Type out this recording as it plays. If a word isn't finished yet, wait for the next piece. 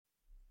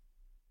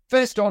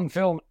First on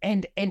film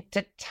and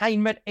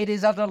entertainment, it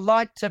is a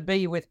delight to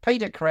be with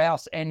Peter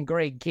Krause and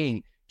Greg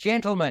King.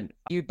 Gentlemen,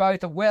 you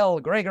both are well,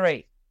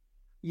 Gregory?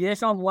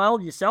 Yes, I'm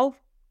well. Yourself?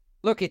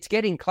 Look, it's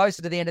getting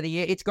closer to the end of the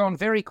year. It's gone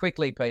very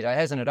quickly, Peter,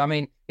 hasn't it? I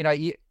mean,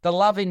 the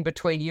love in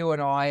between you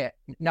and I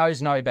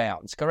knows no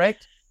bounds,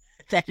 correct?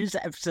 That is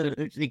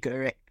absolutely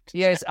correct.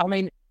 Yes, I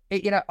mean,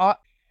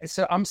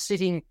 so I'm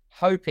sitting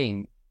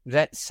hoping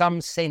that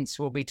some sense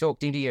will be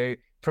talked into you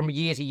from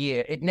year to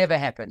year. It never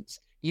happens.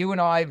 You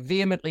and I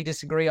vehemently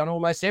disagree on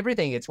almost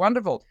everything. It's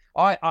wonderful.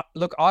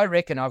 I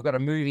reckon I've got a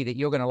movie that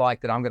you're going to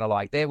like that I'm going to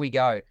like. There we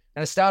go.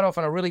 And I start off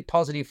on a really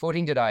positive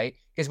footing today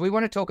because we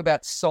want to talk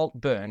about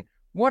Saltburn.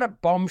 What a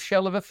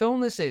bombshell of a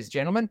film this is,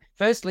 gentlemen.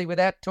 Firstly,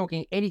 without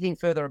talking anything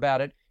further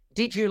about it,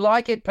 did you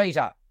like it,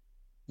 Peter?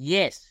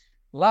 Yes.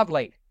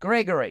 Lovely.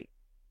 Gregory?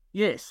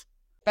 Yes.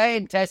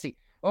 Fantastic.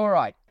 All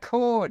right.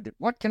 Cord.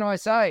 What can I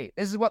say?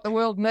 This is what the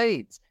world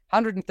needs.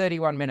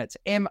 131 minutes.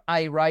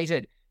 MA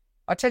rated.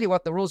 I tell you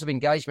what, the rules of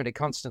engagement are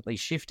constantly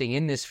shifting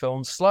in this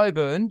film. Slow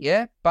burn,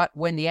 yeah, but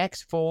when the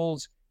axe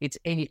falls, it's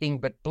anything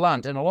but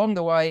blunt. And along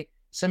the way,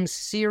 some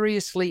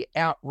seriously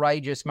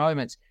outrageous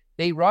moments.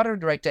 The writer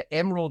and director,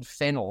 Emerald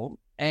Fennell,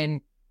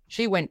 and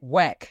she went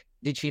whack,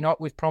 did she not,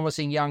 with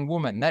Promising Young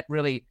Woman? That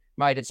really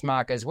made its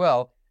mark as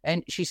well.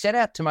 And she set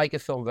out to make a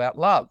film about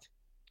love.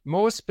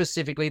 More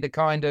specifically, the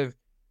kind of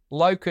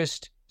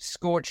locust,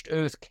 scorched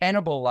earth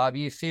cannibal love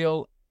you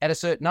feel at a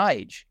certain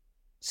age.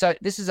 So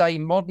this is a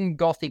modern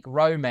Gothic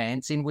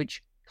romance in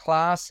which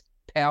class,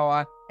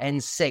 power,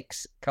 and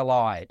sex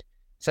collide.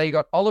 So you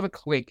got Oliver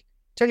Quick.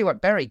 Tell you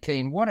what, Barry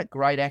Keane, what a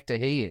great actor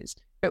he is.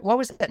 But what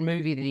was that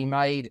movie that he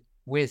made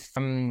with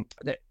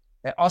the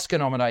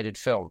Oscar-nominated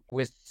film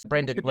with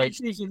Brendan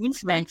Gleeson?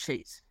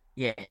 Banshees.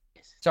 Yes.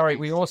 Sorry,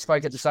 we all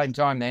spoke at the same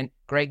time then.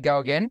 Greg, go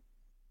again.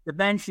 The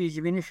Banshees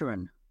of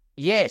Inisherin.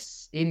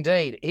 Yes,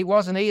 indeed.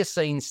 Wasn't he a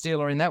scene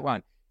stealer in that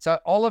one? So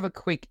Oliver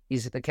Quick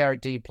is the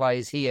character he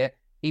plays here.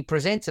 He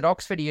presents at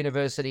Oxford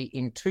University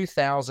in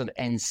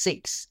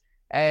 2006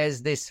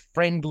 as this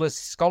friendless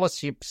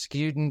scholarship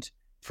student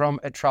from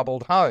a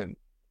troubled home.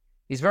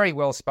 He's very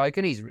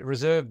well-spoken. He's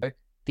reserved.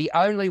 The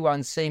only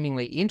one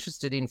seemingly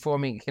interested in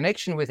forming a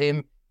connection with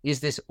him is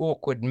this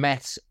awkward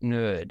maths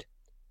nerd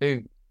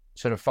who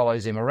sort of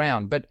follows him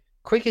around. But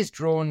Quick is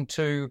drawn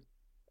to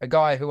a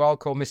guy who I'll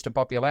call Mr.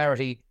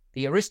 Popularity,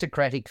 the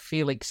aristocratic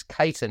Felix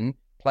Caton,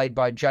 played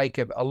by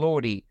Jacob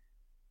Elordi,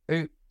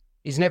 who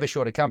is never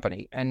short of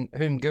company and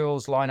whom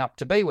girls line up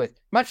to be with.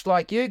 Much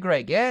like you,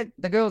 Greg, yeah?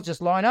 The girls just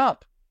line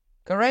up,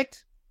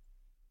 correct?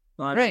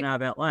 I don't know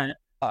about that.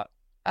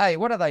 Hey,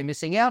 what are they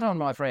missing out on,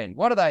 my friend?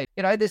 What are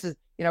they, this is,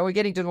 we're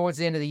getting towards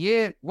the end of the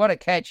year. What a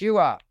catch you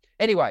are.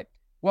 Anyway,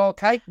 while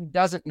Caton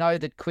doesn't know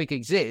that Quick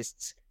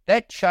exists,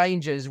 that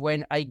changes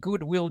when a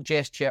goodwill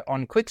gesture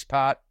on Quick's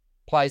part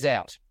plays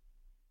out.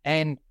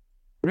 And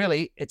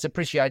really, it's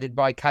appreciated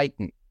by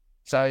Caton.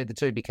 So the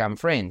two become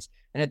friends.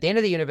 And at the end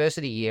of the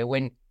university year,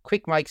 when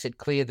Quick makes it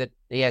clear that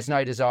he has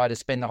no desire to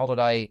spend the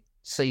holiday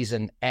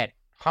season at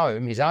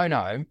home, his own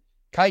home,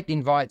 Kate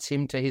invites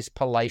him to his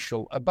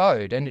palatial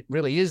abode. And it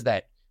really is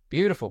that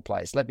beautiful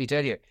place, let me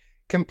tell you.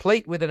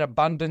 Complete with an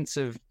abundance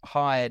of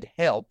hired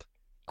help,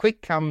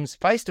 Quick comes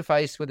face to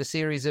face with a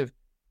series of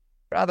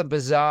rather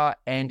bizarre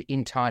and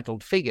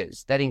entitled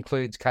figures. That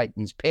includes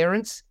Caton's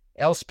parents,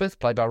 Elspeth,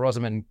 played by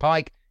Rosamund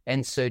Pike,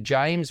 and Sir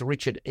James,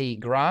 Richard E.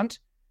 Grant,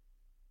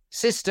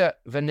 sister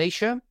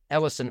Venetia,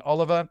 Alison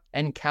Oliver,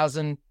 and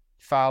cousin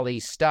Farley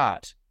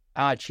Start,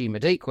 Archie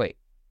Mediqui.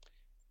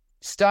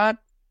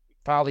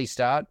 Farley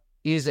Start,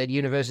 is at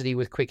university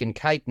with Quick and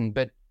Caton,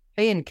 but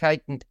he and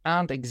Caton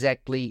aren't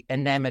exactly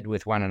enamoured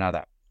with one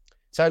another.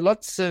 So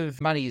lots of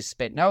money is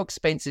spent, no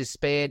expense is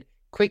spared.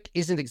 Quick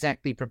isn't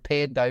exactly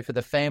prepared, though, for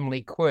the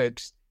family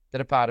quirks that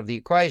are part of the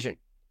equation.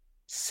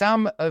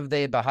 Some of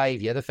their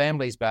behaviour, the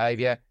family's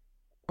behaviour,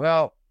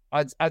 well,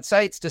 I'd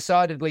say it's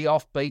decidedly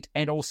offbeat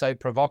and also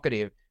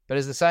provocative. But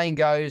as the saying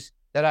goes,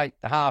 that ain't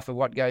the half of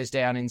what goes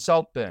down in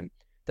Saltburn.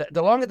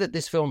 The longer that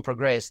this film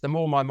progressed, the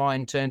more my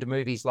mind turned to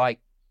movies like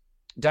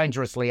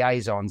Dangerous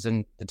Liaisons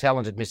and The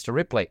Talented Mr.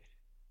 Ripley.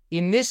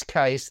 In this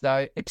case,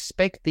 though,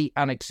 expect the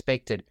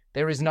unexpected.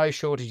 There is no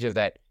shortage of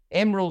that.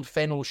 Emerald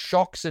Fennell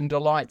shocks and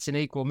delights in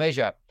equal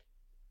measure.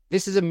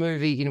 This is a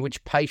movie in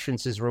which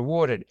patience is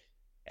rewarded.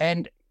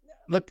 And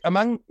look,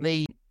 among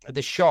the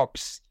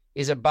shocks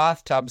is a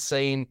bathtub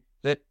scene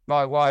that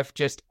my wife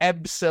just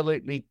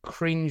absolutely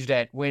cringed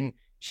at when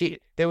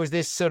there was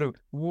this sort of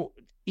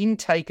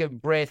intake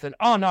of breath and,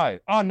 oh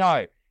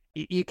no,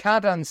 you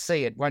can't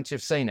unsee it once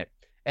you've seen it.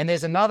 And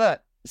there's another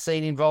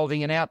scene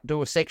involving an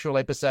outdoor sexual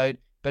episode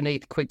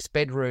beneath Quick's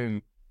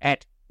bedroom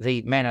at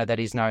the manor that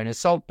is known as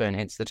Saltburn,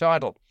 hence the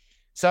title.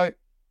 So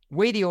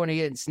we, the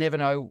audience, never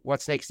know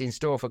what's next in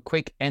store for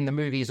Quick, and the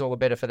movie is all the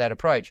better for that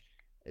approach.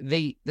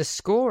 The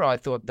score, I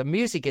thought, the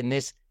music in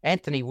this,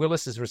 Anthony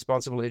Willis is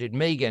responsible, who did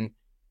Megan,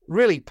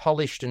 really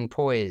polished and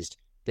poised,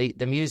 the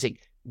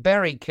music.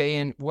 Barry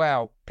Keane,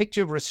 wow,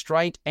 picture of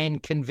restraint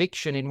and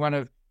conviction in one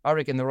of, I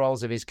reckon, the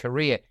roles of his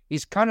career.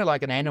 He's kind of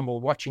like an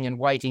animal watching and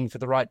waiting for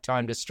the right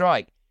time to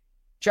strike.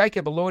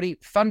 Jacob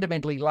Elordi,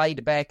 fundamentally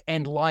laid back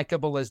and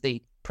likeable as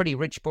the pretty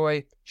rich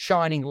boy,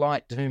 shining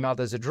light to whom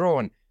others are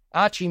drawn.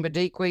 Archie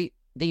Madikwe,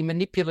 the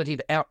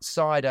manipulative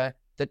outsider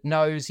that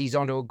knows he's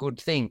onto a good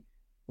thing.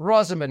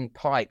 Rosamund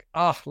Pike,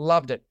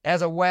 loved it.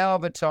 As a wow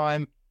of a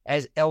time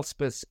as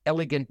Elspeth's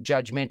elegant,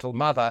 judgmental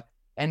mother.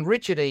 And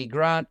Richard E.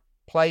 Grant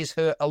plays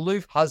her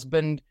aloof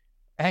husband,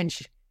 and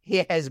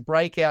he has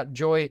breakout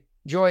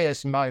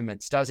joyous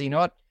moments, does he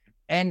not?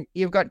 And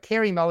you've got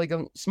Kerry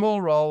Mulligan,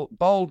 small role,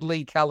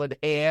 boldly coloured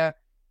hair.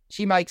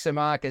 She makes a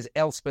mark as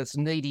Elspeth's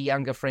needy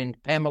younger friend,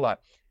 Pamela.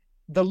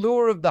 The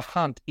lure of the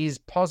hunt is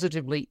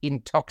positively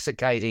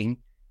intoxicating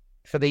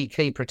for the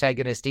key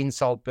protagonist in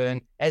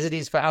Saltburn, as it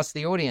is for us,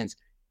 the audience.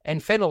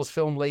 And Fennell's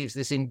film leaves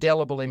this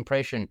indelible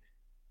impression.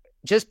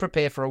 Just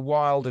prepare for a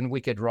wild and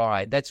wicked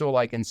ride. That's all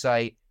I can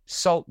say.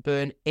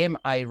 Saltburn,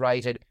 MA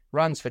rated,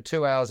 runs for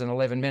 2 hours and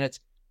 11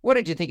 minutes. What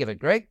did you think of it,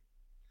 Greg?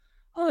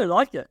 I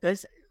liked it.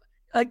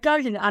 It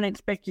goes in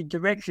unexpected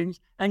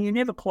directions, and you're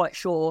never quite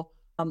sure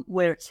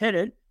where it's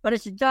headed. But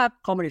it's a dark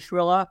comedy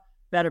thriller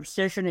about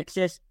obsession,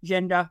 excess,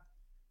 gender,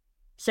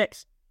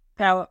 sex,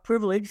 power,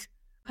 privilege,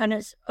 and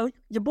it's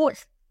the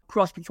boy's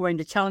cross between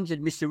The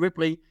Talented Mr.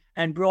 Ripley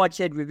and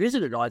Brideshead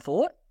Revisited, I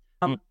thought.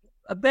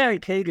 Barry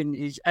Keoghan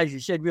is, as you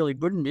said, really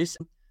good in this.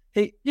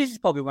 This is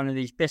probably one of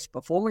his best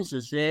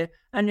performances there,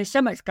 and there's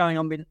so much going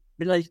on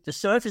beneath the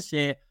surface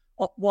there.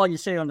 While you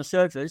see on the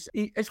surface,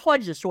 it's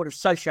quite a sort of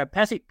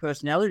sociopathic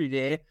personality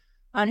there,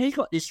 and he's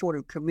got this sort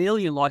of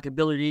chameleon-like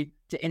ability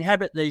to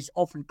inhabit these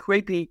often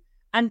creepy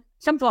and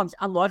sometimes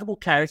unlikable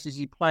characters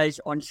he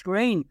plays on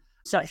screen,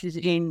 such as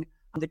in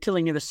The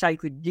Killing of a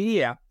Sacred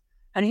Deer.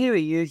 And here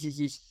he uses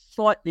his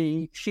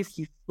slightly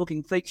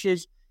shifty-looking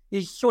features,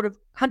 his sort of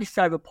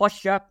hunched-over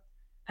posture,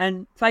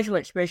 and facial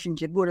expression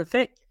to good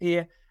effect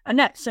here. And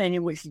that scene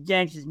in which he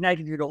dances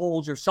naked to the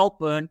halls of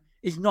Saltburn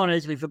is not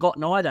easily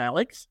forgotten either,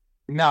 Alex.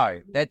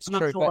 No, that's true.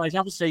 Not sure those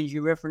other scenes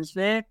you referenced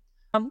there.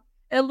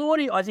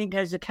 Elordi, I think,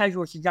 has a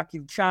casual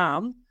seductive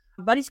charm,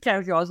 but his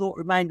character, I thought,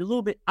 remained a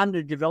little bit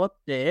underdeveloped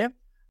there.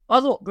 I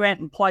thought Grant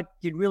and Pike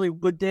did really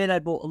good there. They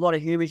brought a lot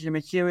of humour to the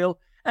material,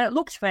 and it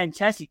looks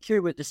fantastic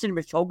too with the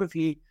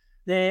cinematography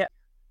there.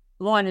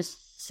 Linus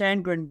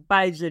Sandgren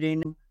bathes it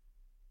in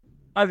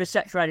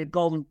oversaturated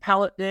golden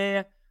palette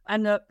there,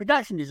 and the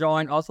production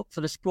design, I thought,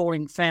 for the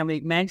sprawling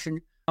family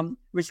mansion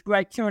was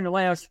great too, and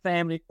allows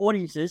family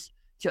audiences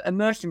to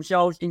immerse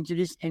themselves into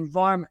this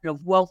environment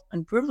of wealth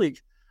and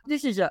privilege.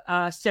 This is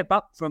a step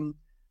up from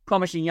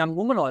Promising Young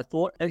Woman, I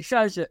thought. It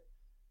shows that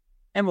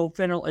Emerald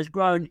Fennell has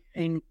grown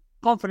in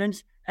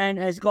confidence and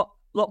has got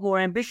a lot more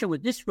ambition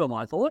with this film,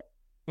 I thought.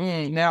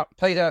 Now,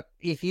 Peter,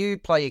 if you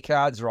play your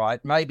cards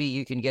right, maybe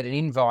you can get an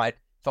invite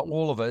for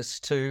all of us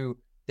to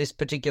this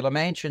particular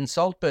mansion,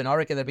 Saltburn. I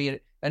reckon that'd be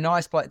a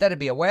nice place. That'd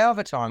be a wow of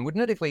a time,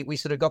 wouldn't it, if we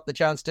sort of got the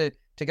chance to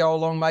go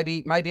along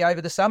maybe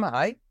over the summer,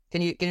 hey?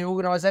 Can you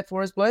organise that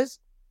for us, please?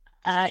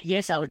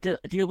 Yes, I'll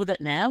deal with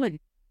it now. And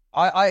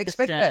I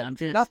expect that. I'm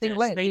just Nothing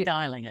less. Speed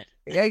dialing it.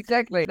 Yeah,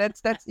 exactly.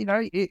 That's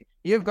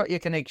you've got your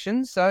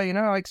connections, so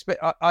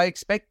I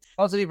expect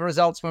positive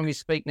results when we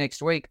speak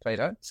next week,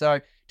 Peter. So,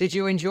 did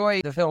you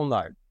enjoy the film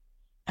though?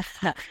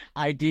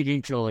 I did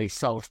enjoy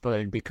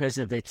Saltburn because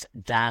of its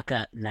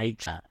darker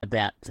nature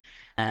about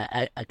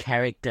a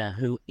character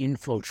who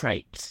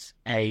infiltrates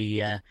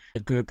a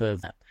group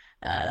of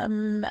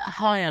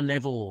higher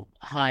level,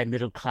 high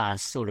middle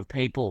class sort of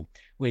people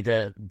with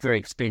a very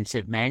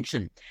expensive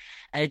mansion.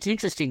 And it's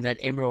interesting that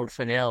Emerald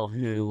Fennell,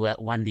 who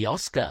won the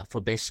Oscar for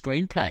Best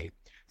Screenplay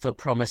for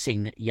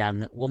Promising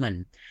Young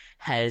Woman,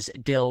 has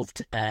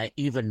delved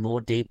even more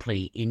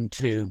deeply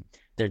into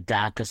the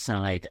darker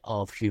side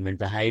of human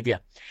behaviour.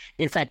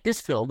 In fact,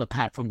 this film,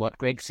 apart from what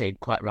Greg said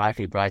quite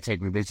rightly,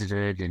 Brideshead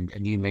Revisited,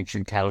 and you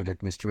mentioned Talented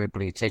Mr.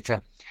 Ripley,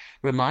 etc.,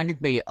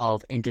 reminded me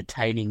of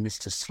Entertaining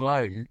Mr.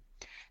 Sloan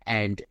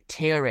and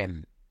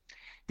Terem.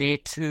 They're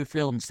two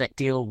films that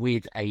deal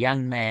with a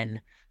young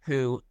man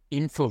who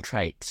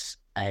infiltrates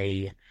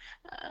a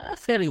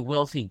fairly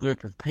wealthy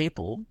group of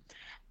people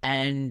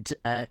and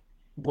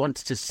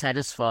wants to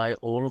satisfy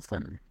all of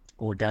them,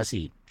 or does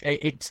he?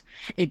 It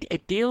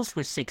deals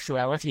with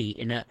sexuality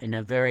in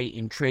a very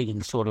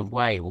intriguing sort of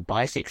way, or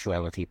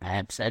bisexuality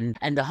perhaps, and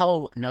the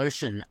whole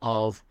notion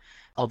of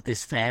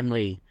this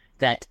family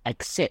that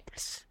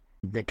accepts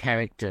the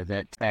character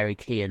that Barry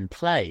Keoghan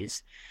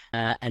plays,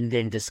 and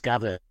then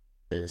discovers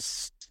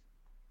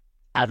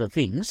other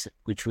things,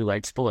 which we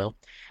won't spoil,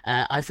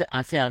 I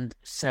found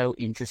so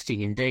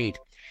interesting indeed.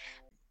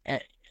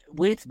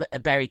 With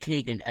Barry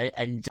Keoghan,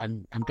 and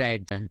I'm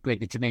glad,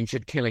 Greg, that you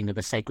mentioned Killing of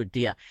a Sacred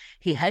Deer,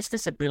 he has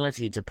this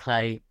ability to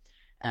play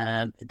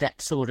that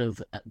sort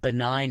of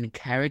benign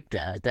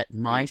character that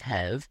might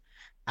have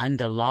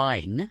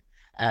underlying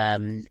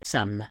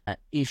some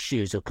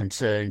issues or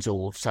concerns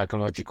or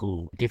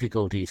psychological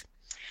difficulties.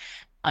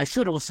 I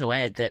should also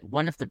add that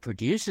one of the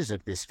producers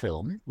of this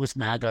film was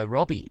Margot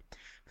Robbie,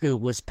 who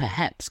was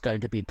perhaps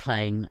going to be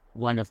playing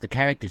one of the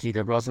characters,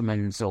 either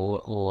Rosamund's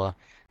or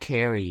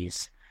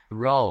Carey's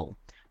role,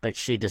 but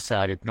she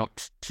decided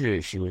not to.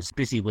 She was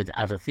busy with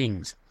other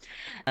things.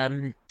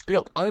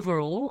 Look,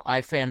 overall,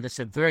 I found this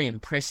a very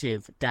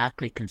impressive,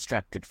 darkly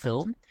constructed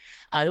film.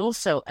 I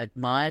also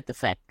admired the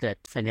fact that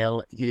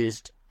Fennell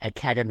used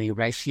Academy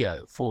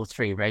ratio,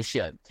 4:3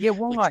 ratio. Yeah,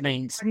 why? Which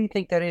means, Why do you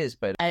think that is,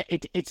 Peter?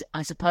 it's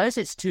I suppose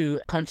it's to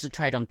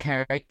concentrate on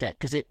character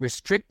because it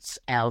restricts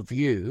our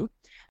view.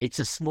 It's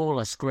a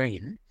smaller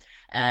screen.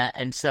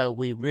 And so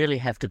we really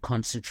have to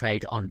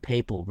concentrate on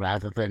people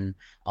rather than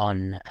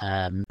on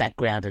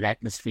background and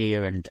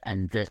atmosphere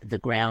and the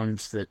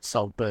grounds that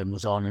Saltburn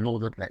was on and all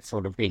that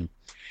sort of thing.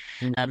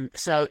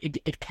 So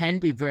it can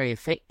be very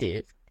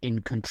effective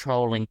in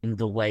controlling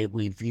the way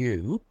we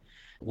view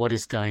what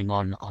is going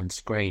on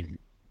screen.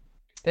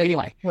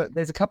 Anyway. Well,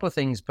 there's a couple of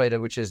things, Peter,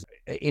 which is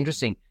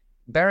interesting.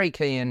 Barry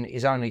Keoghan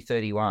is only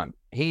 31.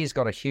 He's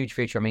got a huge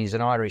future. I mean, he's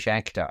an Irish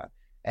actor.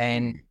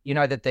 And you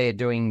know that they're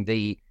doing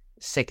the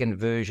second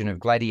version of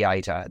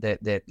Gladiator.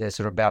 They're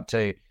sort of about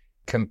to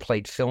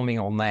complete filming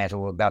on that,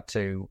 or about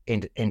to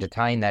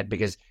entertain that,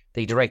 because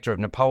the director of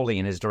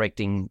Napoleon is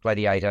directing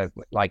Gladiator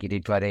like he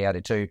did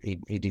Gladiator 2.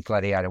 He did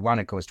Gladiator 1,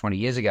 of course, 20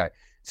 years ago.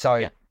 So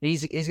yeah,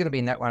 he's going to be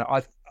in that one.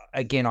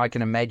 I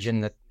can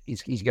imagine that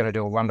he's going to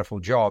do a wonderful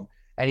job.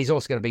 And he's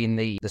also going to be in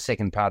the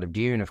second part of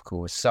Dune, of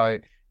course. So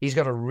he's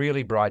got a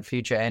really bright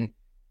future. And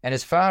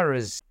as far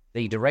as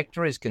the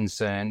director is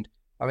concerned,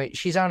 I mean,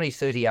 she's only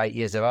 38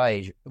 years of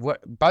age.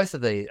 Both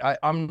of these,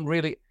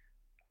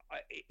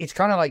 it's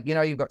kind of like,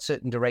 you've got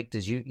certain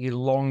directors, you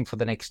long for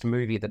the next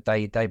movie that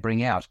they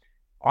bring out.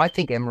 I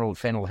think Emerald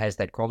Fennell has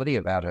that quality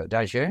about her,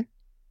 don't you?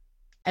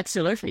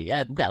 Absolutely.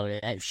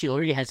 She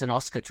already has an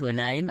Oscar to her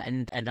name,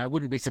 and I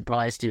wouldn't be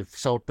surprised if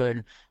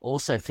Saltburn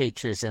also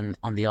features on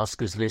the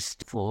Oscars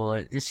list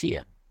for this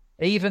year.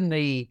 Even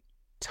the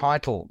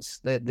titles,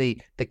 the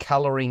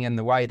colouring and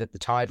the way that the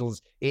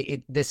titles,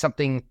 there's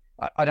something...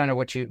 I don't know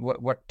what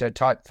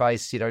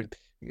typeface,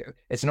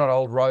 it's not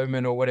old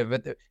Roman or whatever,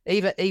 but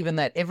even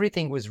that,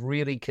 everything was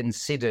really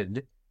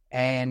considered,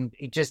 and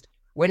it just,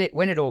 when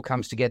it all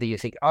comes together, you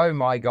think, oh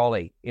my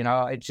golly,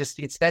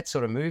 it's that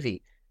sort of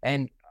movie.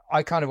 And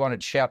I kind of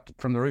wanted to shout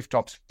from the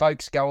rooftops,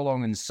 folks, go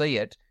along and see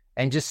it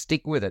and just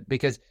stick with it,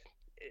 because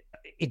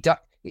it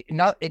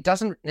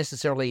doesn't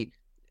necessarily,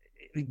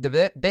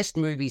 the best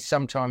movies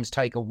sometimes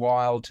take a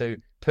while to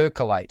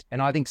percolate,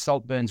 and I think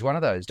Saltburn's one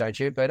of those, don't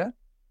you, Peter?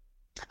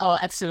 Oh,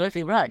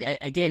 absolutely right.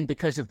 Again,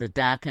 because of the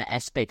darker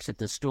aspects of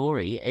the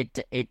story,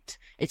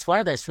 it's one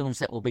of those films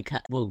that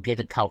will get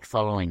a cult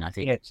following, I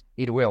think. Yes,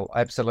 it will,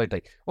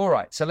 absolutely. All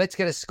right, so let's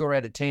get a score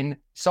out of 10.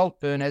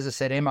 Saltburn, as I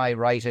said, MA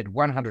rated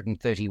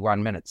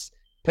 131 minutes.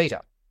 Peter?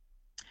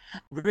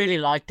 Really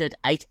liked it,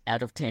 8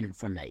 out of 10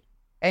 from me.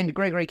 And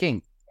Gregory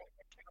King?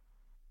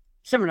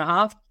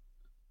 7.5.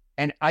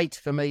 And 8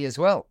 for me as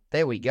well.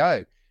 There we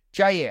go.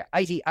 J-Air,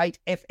 88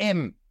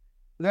 FM.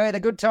 The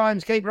good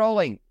times keep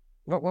rolling.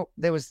 Well,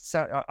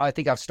 I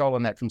think I've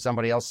stolen that from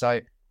somebody else,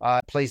 so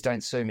please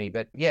don't sue me.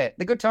 But yeah,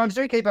 the good times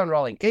do keep on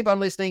rolling. Keep on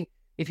listening.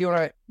 If you want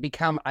to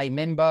become a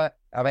member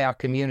of our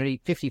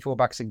community,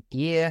 $54 a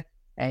year,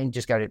 and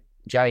just go to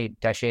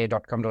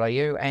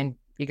j-air.com.au and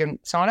you can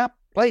sign up.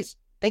 Please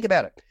think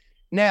about it.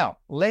 Now,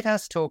 let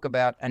us talk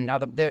about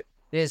another.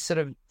 There's sort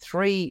of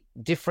 3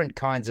 different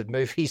kinds of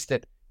movies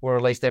that were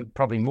released. There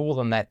probably more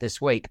than that this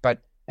week,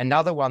 but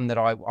another one that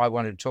I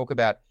wanted to talk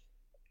about.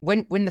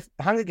 When the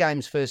Hunger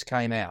Games first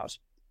came out,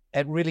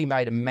 it really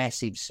made a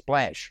massive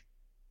splash.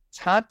 It's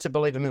hard to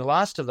believe. I mean, the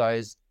last of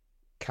those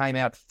came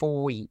out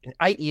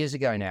 8 years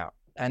ago now.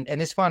 And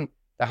this one,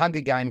 The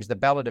Hunger Games, The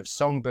Ballad of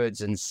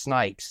Songbirds and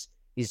Snakes,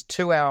 is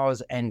 2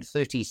 hours and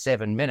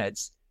 37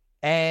 minutes,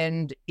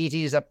 and it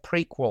is a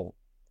prequel.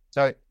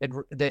 So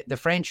the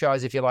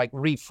franchise, if you like,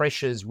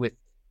 refreshes with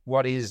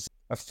what is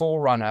a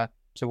forerunner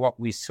to what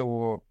we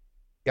saw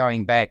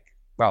going back,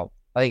 well,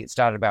 I think it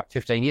started about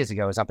 15 years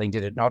ago or something,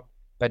 did it not?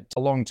 But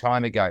a long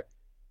time ago.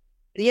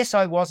 Yes,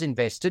 I was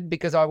invested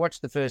because I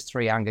watched the first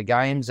 3 Hunger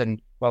Games,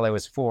 and, well, there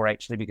was 4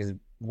 actually because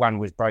one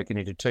was broken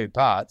into 2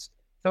 parts.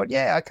 Thought,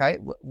 yeah, okay,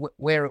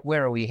 where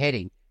are we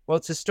heading? Well,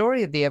 it's a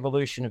story of the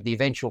evolution of the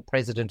eventual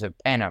president of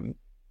Panem,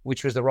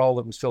 which was the role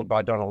that was filled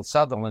by Donald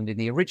Sutherland in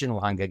the original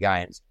Hunger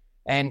Games.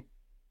 And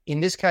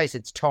in this case,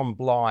 it's Tom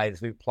Blythe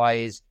who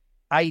plays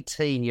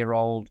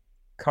 18-year-old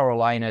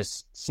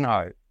Coriolanus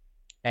Snow.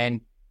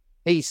 And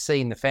he's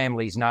seen the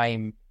family's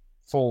name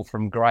fall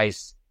from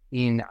grace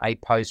in a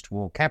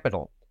post-war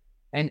capital.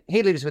 And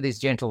he lives with his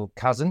gentle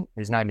cousin,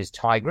 whose name is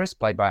Tigress,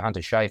 played by Hunter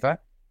Schafer,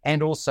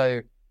 and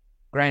also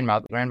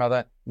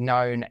grandmother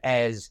known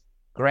as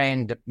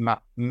Grandmam,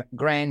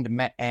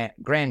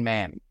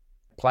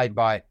 played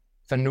by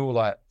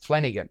Fionnuala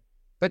Flanagan.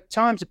 But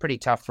times are pretty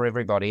tough for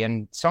everybody,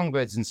 and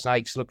Songbirds and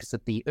Snakes looks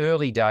at the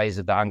early days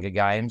of the Hunger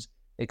Games,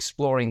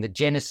 exploring the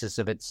genesis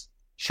of its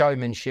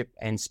showmanship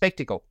and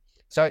spectacle.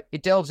 So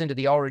it delves into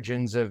the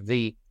origins of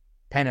the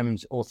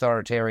Panem's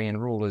authoritarian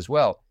rule as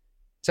well.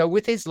 So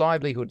with his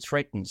livelihood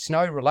threatened,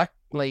 Snow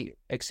reluctantly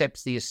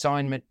accepts the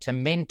assignment to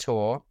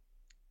mentor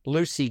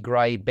Lucy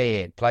Gray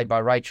Baird, played by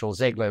Rachel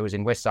Zegler, who was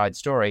in West Side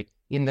Story,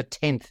 in the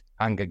 10th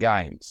Hunger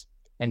Games.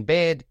 And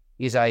Baird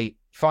is a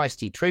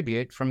feisty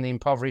tribute from the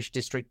impoverished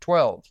District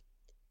 12.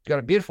 got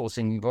a beautiful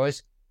singing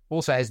voice,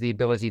 also has the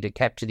ability to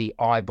capture the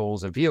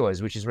eyeballs of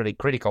viewers, which is really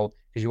critical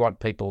because you want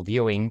people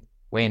viewing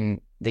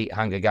when the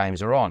Hunger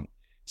Games are on.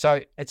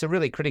 So it's a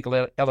really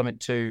critical element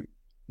to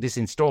this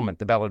installment,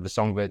 The Ballad of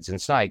Songbirds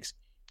and Snakes.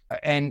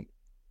 And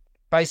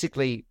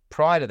basically,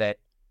 prior to that,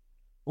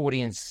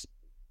 audience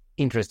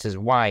interest has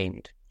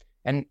waned.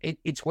 And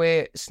it's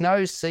where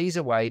Snow sees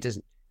a way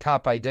to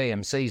carpe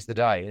diem, seize the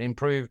day, and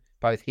improve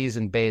both his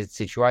and Bear's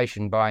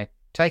situation by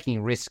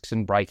taking risks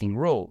and breaking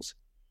rules.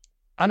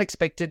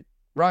 Unexpected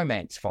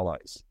romance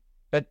follows,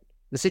 but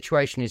the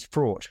situation is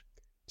fraught.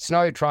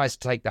 Snow tries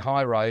to take the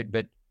high road,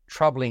 but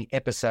troubling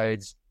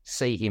episodes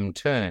see him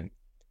turn.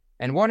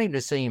 And wanting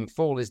to see him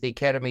fall is the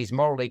Academy's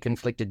morally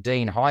conflicted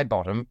Dean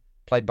Highbottom,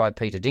 played by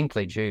Peter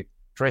Dinklage, who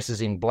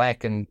dresses in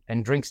black and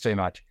drinks too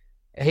much.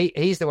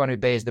 He's the one who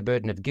bears the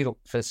burden of guilt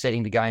for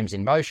setting the games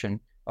in motion,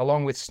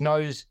 along with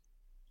Snow's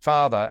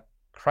father,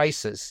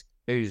 Krause,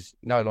 who's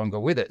no longer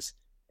with us.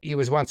 He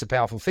was once a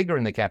powerful figure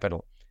in the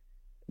capital.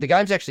 The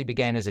games actually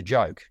began as a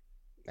joke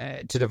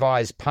to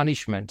devise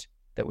punishment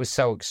that was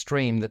so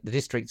extreme that the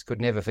districts could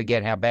never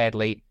forget how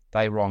badly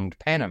they wronged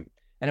Panem.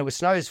 And it was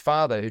Snow's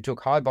father who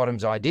took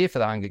Highbottom's idea for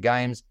the Hunger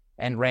Games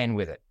and ran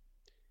with it.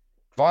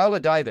 Viola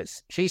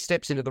Davis, she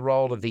steps into the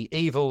role of the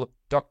evil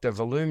Dr.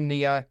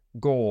 Volumnia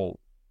Gall,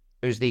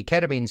 who's the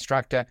Academy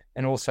instructor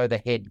and also the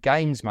head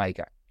games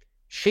maker.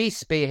 She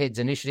spearheads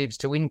initiatives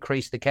to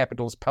increase the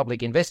capital's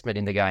public investment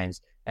in the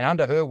games, and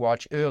under her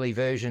watch, early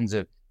versions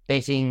of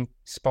betting,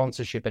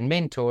 sponsorship and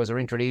mentors are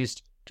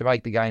introduced to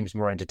make the games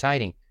more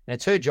entertaining. And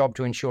it's her job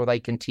to ensure they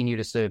continue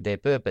to serve their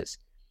purpose.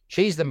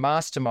 She's the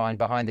mastermind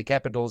behind the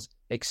capital's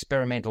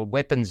experimental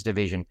weapons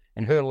division,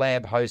 and her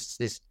lab hosts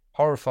this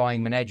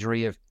horrifying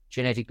menagerie of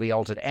genetically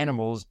altered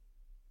animals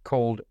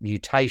called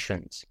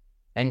mutations.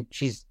 And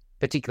she has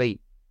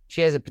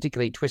a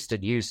particularly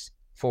twisted use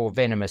for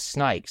venomous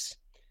snakes.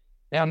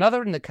 Now,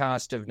 another in the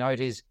cast of note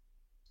is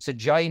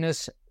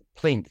Sejanus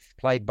Plinth,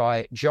 played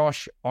by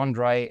Josh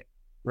Andre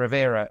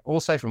Rivera,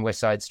 also from West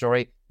Side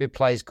Story, who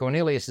plays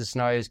Cornelius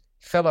Snow's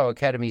fellow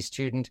Academy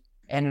student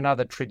and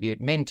another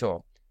tribute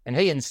mentor. And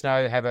he and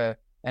Snow have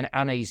an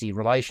uneasy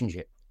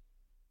relationship.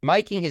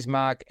 Making his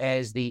mark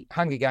as the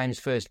Hunger Games'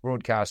 first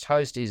broadcast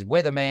host is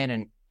weatherman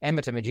and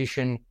amateur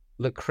magician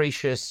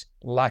Lucretius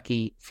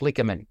Lucky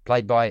Flickerman,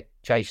 played by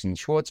Jason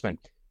Schwartzman.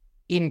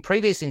 In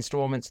previous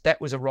installments, that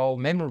was a role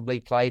memorably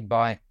played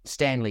by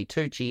Stanley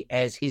Tucci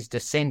as his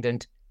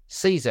descendant,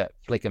 Caesar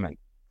Flickerman.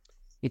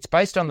 It's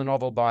based on the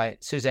novel by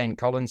Suzanne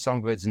Collins,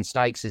 Songbirds and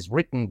Snakes, is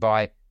written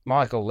by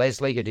Michael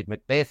Leslie, who did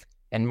Macbeth,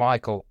 and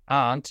Michael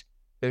Arndt,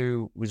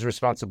 who was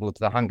responsible for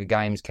the Hunger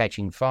Games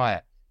Catching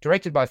Fire.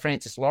 Directed by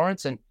Francis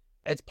Lawrence, and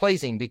it's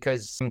pleasing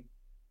because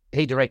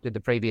he directed the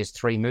previous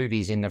 3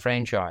 movies in the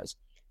franchise.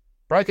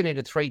 Broken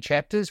into 3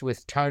 chapters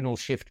with tonal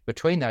shift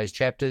between those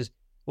chapters,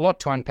 a lot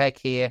to unpack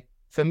here.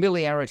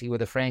 Familiarity with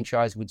the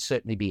franchise would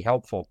certainly be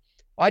helpful.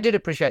 I did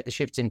appreciate the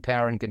shifts in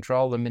power and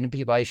control and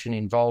manipulation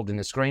involved in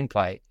the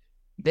screenplay.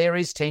 There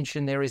is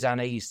tension, there is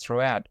unease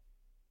throughout.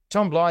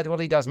 Tom Blythe, well,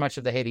 he does much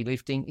of the heavy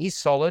lifting. He's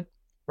solid.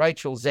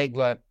 Rachel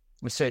Zegler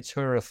asserts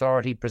her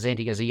authority,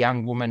 presenting as a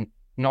young woman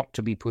not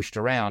to be pushed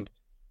around.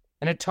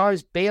 And at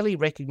times, barely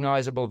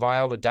recognisable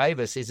Viola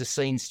Davis is a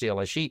scene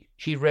stealer.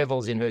 She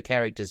revels in her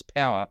character's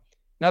power.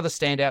 Another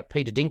standout,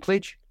 Peter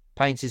Dinklage,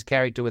 paints his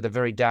character with a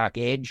very dark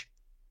edge.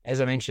 As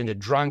I mentioned, a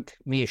drunk,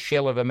 mere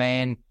shell of a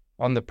man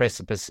on the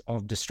precipice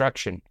of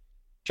destruction.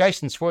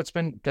 Jason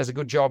Schwartzman does a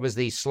good job as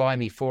the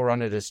slimy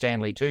forerunner to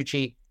Stanley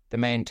Tucci, the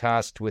man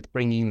tasked with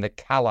bringing the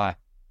colour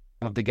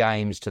of the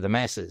games to the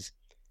masses.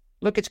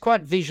 Look, it's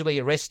quite visually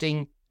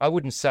arresting. I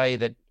wouldn't say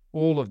that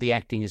all of the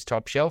acting is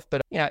top shelf,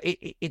 but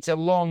it's a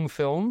long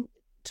film,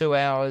 2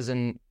 hours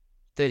and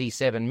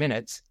 37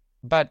 minutes.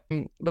 But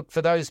look,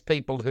 for those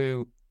people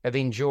who have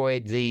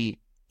enjoyed the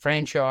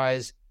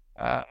franchise,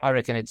 I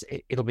reckon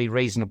it'll be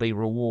reasonably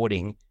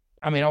rewarding.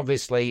 I mean,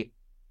 obviously,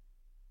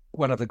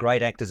 one of the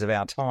great actors of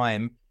our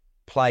time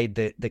played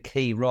the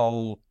key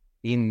role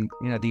in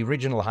the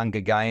original Hunger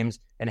Games,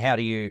 and how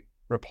do you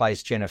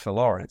replace Jennifer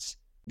Lawrence?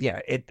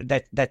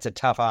 That's a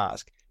tough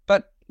ask.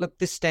 But look,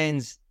 this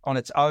stands on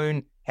its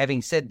own.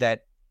 Having said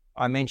that,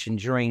 I mentioned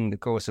during the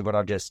course of what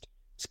I've just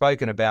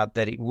spoken about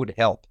that it would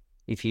help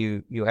if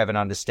you have an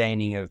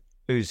understanding of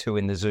who's who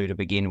in the zoo to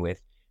begin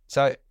with.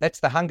 So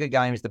that's the Hunger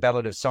Games, The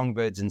Ballad of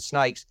Songbirds and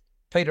Snakes.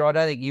 Peter, I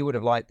don't think you would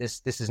have liked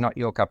this. This is not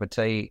your cup of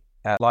tea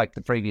like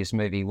the previous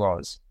movie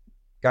was.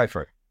 Go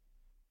for it.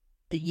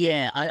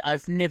 Yeah,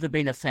 I've never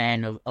been a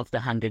fan of the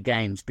Hunger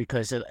Games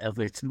because of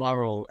its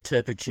moral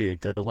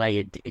turpitude, the way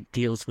it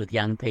deals with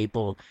young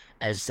people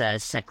as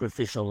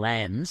sacrificial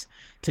lambs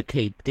to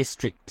keep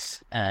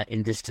districts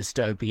in this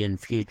dystopian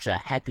future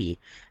happy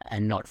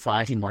and not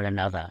fighting one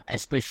another,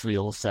 especially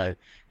also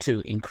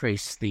to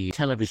increase the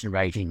television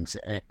ratings,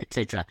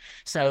 etc.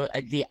 So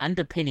the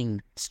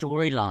underpinning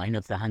storyline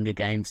of the Hunger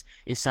Games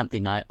is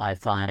something I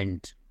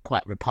find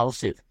quite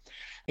repulsive.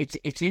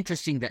 It's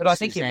interesting that... But I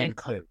think you meant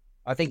to.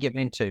 I think you're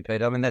meant to,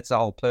 Peter. I mean, that's the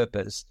whole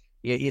purpose.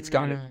 It's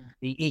going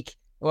to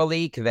Well, the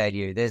eek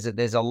value.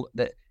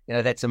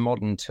 That's a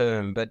modern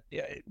term, but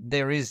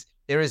there is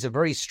a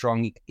very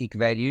strong eek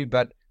value,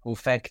 or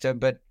factor.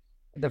 But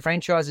the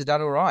franchise has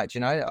done all right.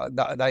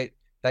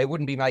 They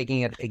wouldn't be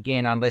making it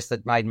again unless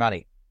it made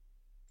money.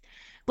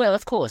 Well,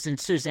 of course, and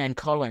Suzanne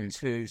Collins,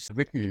 who's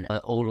written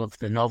all of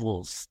the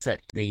novels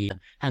that the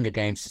Hunger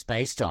Games is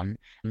based on,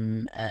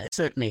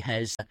 certainly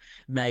has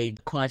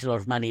made quite a lot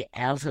of money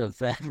out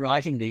of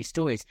writing these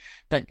stories.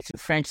 But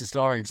Francis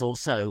Lawrence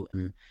also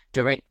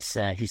directs,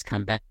 he's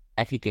come back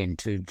again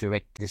to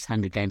direct this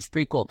Hunger Games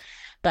prequel.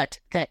 But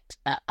that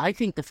I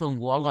think the film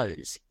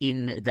wallows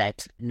in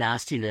that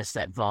nastiness,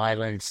 that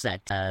violence,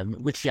 that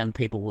which young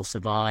people will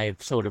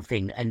survive sort of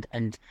thing.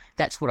 And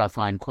that's what I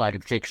find quite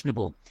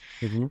objectionable.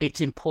 Mm-hmm.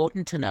 It's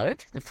important to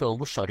note the film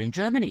was shot in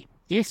Germany.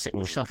 Yes, it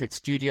was shot at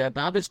Studio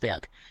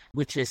Babelsberg,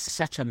 which is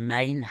such a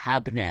main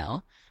hub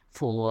now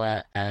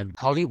for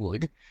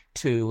Hollywood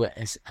to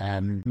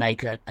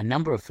make a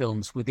number of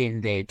films within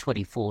their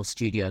 24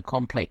 studio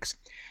complex.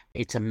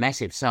 It's a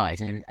massive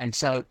site. And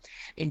so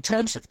in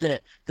terms of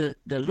the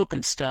look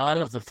and style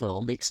of the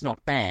film, it's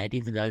not bad,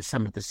 even though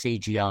some of the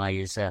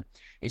CGI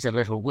is a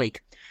little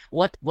weak.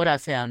 What I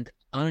found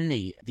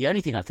the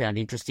only thing I found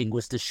interesting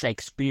was the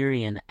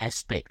Shakespearean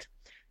aspect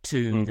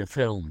to the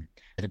film,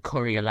 the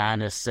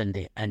Coriolanus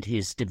and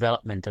his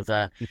development of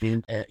a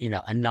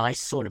nice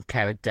sort of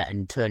character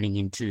and turning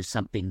into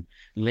something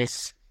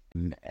less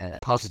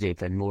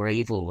positive and more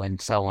evil and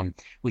so on,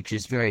 which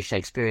is very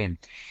Shakespearean.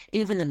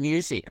 Even the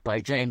music by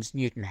James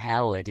Newton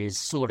Howard is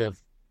sort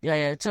of,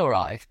 it's all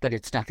right, but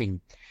it's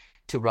nothing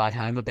to write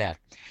home about.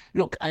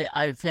 Look,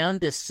 I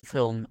found this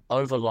film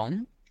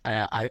overlong.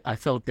 I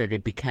felt that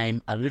it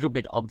became a little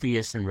bit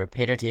obvious and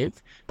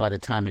repetitive by the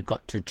time it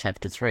got to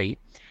chapter 3,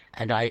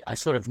 and I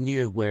sort of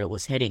knew where it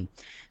was heading.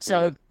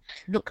 So,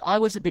 look, I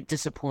was a bit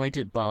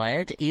disappointed by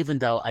it, even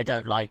though I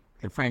don't like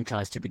the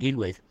franchise to begin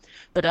with.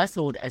 But I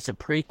thought as a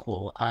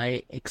prequel,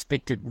 I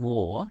expected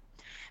more,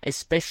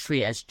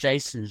 especially as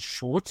Jason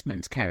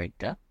Schwartzman's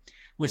character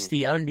was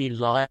the only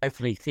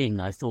lively thing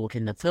I thought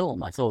in the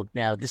film. I thought,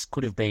 now this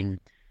could have been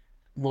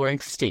more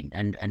interesting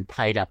and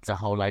played up the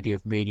whole idea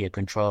of media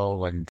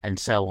control and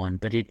so on,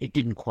 but it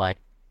didn't quite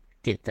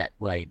get that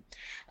way.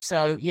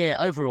 So, yeah,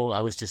 overall,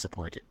 I was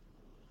disappointed.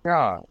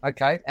 Oh,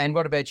 okay. And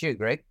what about you,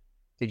 Greg?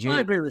 Did you? I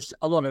agree with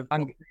a lot of...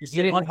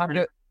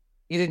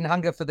 You didn't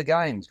hunger for the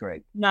games,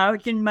 Greg? No,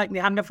 it didn't make me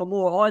hunger for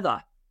more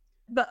either.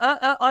 But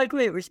I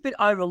agree, it was a bit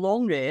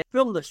overlong there.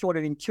 Filmed it sort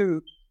of in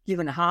two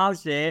different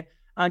halves there,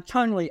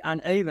 tonally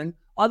uneven.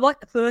 I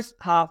liked the first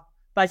half,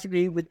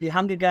 basically, with the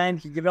Hunger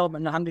Games, the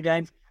development of the Hunger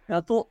Games, and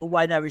I thought the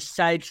way they were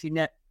staged in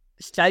that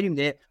stadium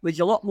there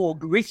was a lot more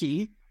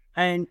gritty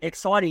and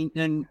exciting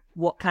than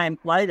what came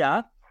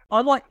later.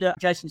 I liked the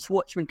Jason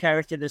Schwartzman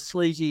character, the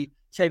sleazy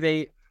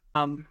TV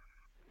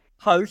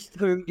host,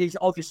 who is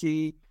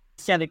obviously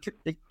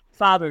the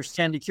father of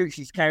Stanley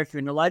Tucci's character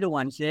in the later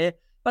ones there.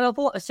 But I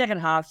thought the second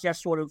half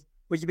just sort of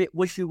was a bit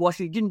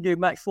wishy-washy, didn't do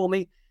much for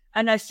me.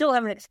 And they still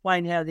haven't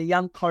explained how the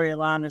young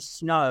Coriolanus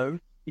Snow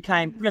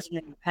became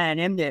president of Pan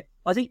Am there.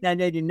 I think they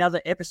need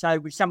another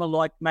episode with someone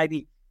like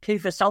maybe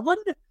Kiefer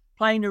Sutherland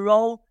playing the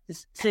role to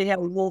see how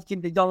we walked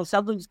into Donald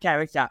Sutherland's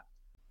character.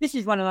 This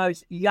is one of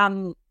those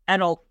young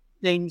adult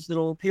things that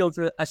will appeal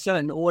to a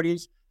certain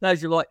audience,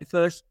 those who like the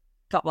first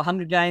couple of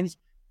Hunger Games.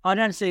 I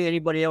don't see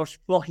anybody else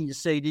flocking to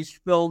see this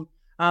film.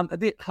 A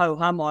bit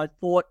ho-hum, I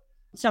thought.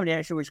 Some of the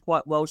action was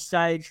quite well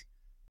staged.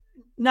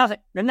 None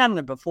of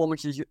the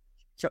performances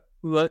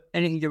were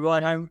anything to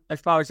write home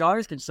as far as I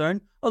was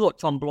concerned. I thought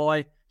Tom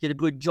Bly did a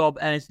good job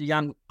as the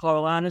young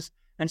Coriolanus,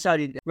 and so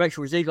did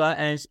Rachel Zegler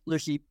as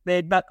Lucy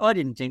Baird, but I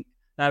didn't think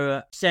they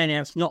were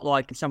standouts, not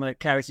like some of the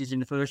characters in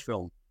the first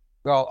film.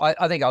 Well,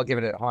 I think I'll give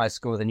it a higher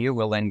score than you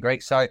will then,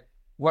 Greg. So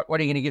what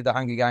are you going to give The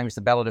Hunger Games,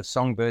 The Ballad of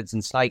Songbirds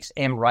and Snakes,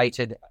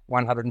 M-rated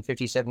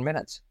 157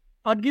 minutes?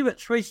 I'd give it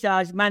 3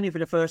 stars, mainly for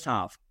the first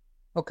half.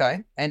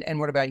 Okay. And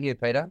what about you,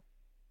 Peter?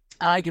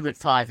 I give it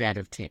 5 out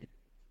of 10.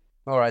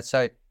 All right.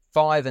 So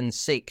 5 and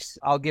 6,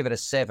 I'll give it a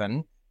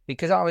 7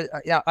 because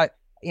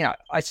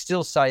I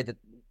still say that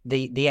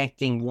the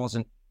acting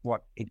wasn't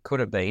what it could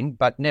have been,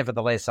 but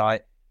nevertheless,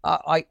 I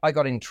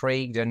got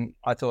intrigued and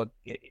I thought,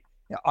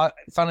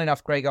 funnily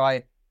enough, Greg,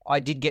 I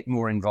did get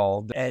more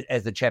involved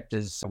as the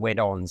chapters went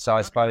on. So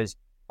I suppose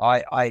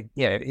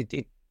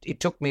it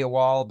took me a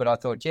while, but I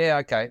thought, yeah,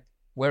 okay.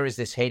 Where is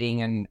this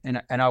heading?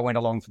 And I went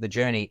along for the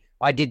journey.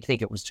 I did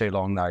think it was too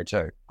long, though,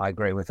 too. I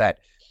agree with that.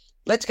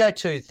 Let's go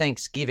to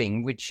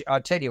Thanksgiving, which I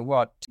tell you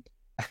what,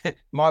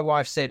 my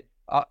wife said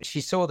she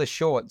saw the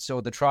shorts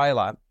or the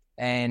trailer,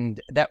 and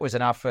that was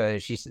enough for her.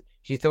 She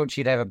thought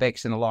she'd have a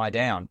Bex and a lie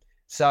down.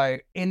 So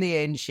in the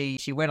end,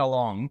 she went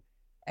along,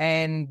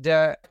 and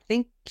I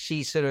think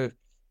she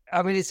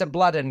it's a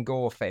blood and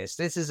gore fest.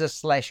 This is a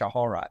slasher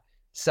horror.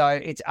 So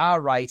it's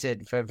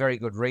R-rated for a very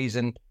good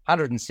reason.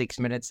 106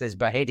 minutes, there's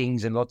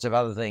beheadings and lots of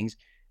other things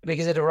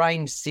because a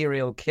deranged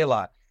serial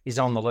killer is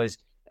on the loose.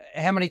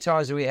 How many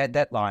times have we had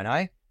that line,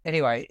 eh?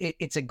 Anyway,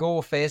 it's a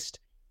gore fest.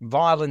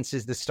 Violence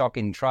is the stock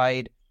in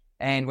trade.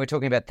 And we're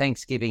talking about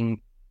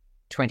Thanksgiving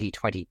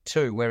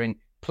 2022. We're in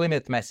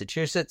Plymouth,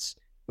 Massachusetts,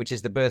 which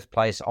is the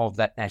birthplace of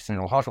that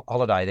national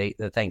holiday,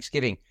 the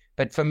Thanksgiving.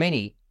 But for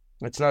many,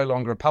 it's no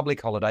longer a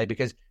public holiday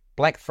because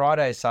Black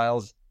Friday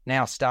sales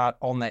now start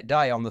on that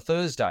day, on the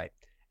Thursday.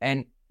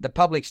 And the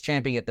public's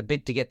champing at the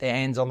bit to get their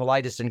hands on the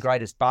latest and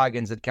greatest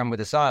bargains that come with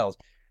the sales.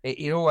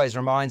 It always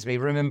reminds me,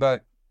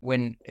 remember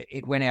when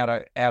it went out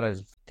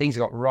of things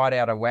got right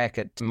out of whack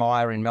at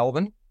Myer in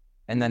Melbourne,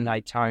 and then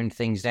they toned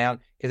things down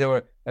because there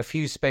were a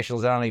few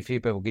specials that only a few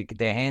people could get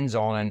their hands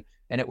on,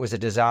 and it was a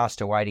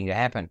disaster waiting to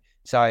happen.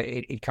 So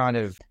it kind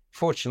of,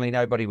 fortunately,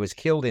 nobody was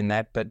killed in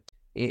that, but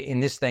in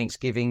this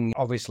Thanksgiving,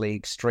 obviously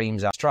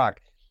extremes are struck.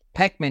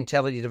 Pack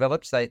mentality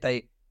develops.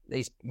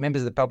 These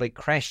members of the public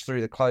crash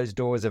through the closed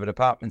doors of a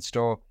department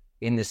store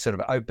in this sort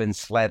of open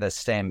slather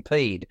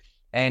stampede.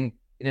 And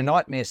in a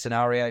nightmare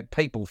scenario,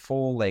 people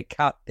fall, they're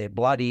cut, they're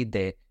bloodied,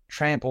 they're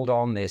trampled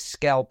on, they're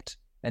scalped,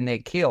 and they're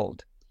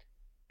killed.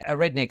 A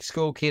redneck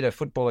school kid, a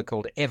footballer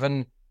called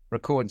Evan,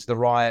 records the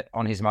riot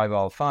on his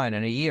mobile phone.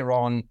 And a year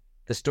on,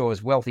 the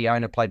store's wealthy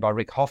owner, played by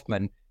Rick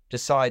Hoffman,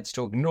 decides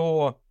to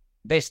ignore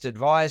best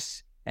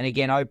advice and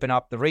again open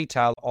up the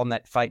retail on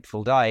that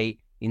fateful day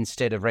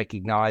instead of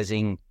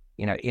recognising,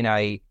 in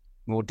a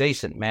more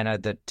decent manner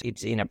that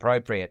it's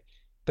inappropriate.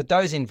 But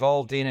those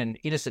involved in and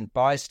innocent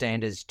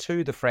bystanders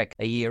to the frack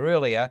a year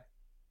earlier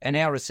are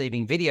now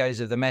receiving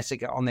videos of the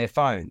massacre on their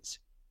phones.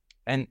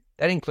 And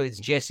that includes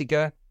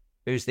Jessica,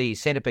 who's the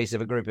centrepiece of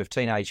a group of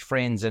teenage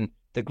friends and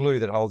the glue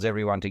that holds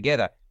everyone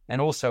together.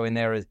 And also in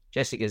there is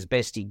Jessica's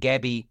bestie,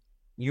 Gabby,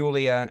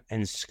 Yulia,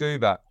 and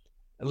Scuba.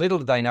 Little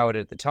did they know it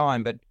at the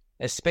time, but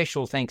a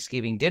special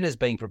Thanksgiving dinner's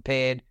being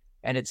prepared,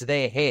 and it's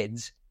their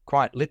heads,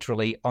 quite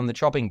literally, on the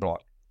chopping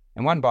block.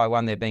 And one by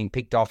one, they're being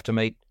picked off to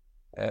meet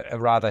a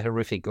rather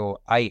horrific or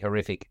a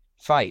horrific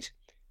fate.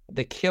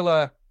 The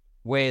killer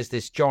wears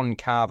this John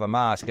Carver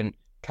mask, and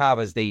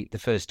Carver's the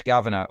first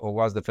governor, or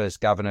was the first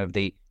governor of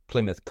the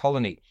Plymouth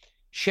colony.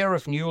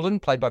 Sheriff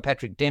Newland, played by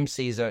Patrick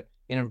Dempsey, is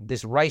in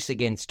this race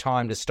against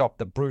time to stop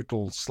the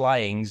brutal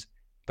slayings,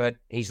 but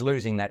he's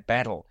losing that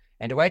battle.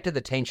 And to add to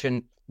the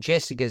tension,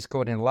 Jessica's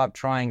caught in a love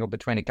triangle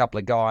between a couple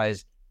of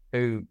guys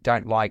who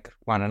don't like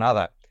one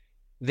another.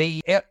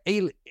 The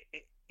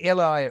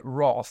Eli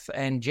Roth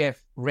and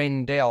Jeff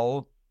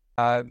Rendell,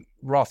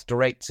 Roth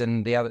directs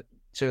and the other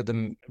two of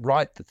them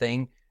write the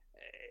thing.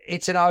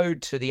 It's an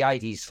ode to the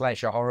 80s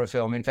slasher horror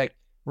film. In fact,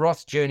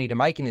 Roth's journey to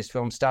making this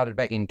film started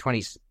back in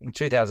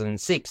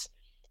 2006.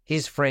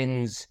 His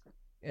friends,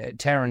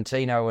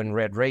 Tarantino and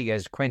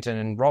Rodriguez, Quentin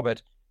and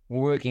Robert,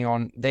 were working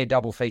on their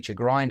double feature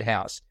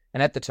Grindhouse.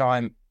 And at the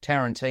time,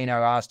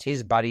 Tarantino asked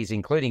his buddies,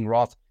 including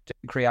Roth, to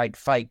create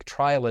fake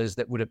trailers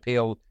that would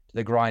appeal to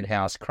the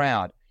Grindhouse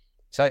crowd.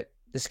 So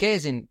the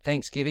scares in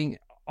Thanksgiving,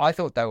 I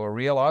thought they were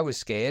real. I was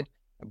scared.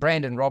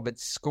 Brandon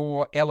Roberts'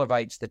 score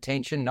elevates the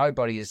tension.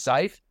 Nobody is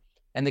safe.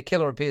 And the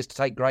killer appears to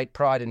take great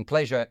pride and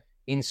pleasure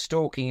in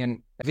stalking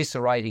and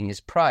eviscerating his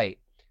prey.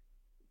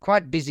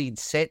 Quite busied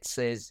sets.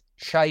 There's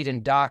shade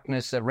and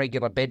darkness are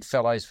regular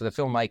bedfellows for the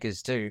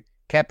filmmakers to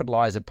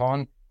capitalise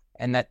upon,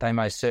 and that they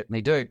most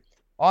certainly do.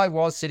 I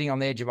was sitting on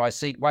the edge of my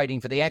seat waiting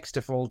for the axe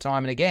to fall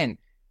time and again.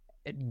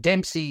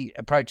 Dempsey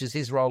approaches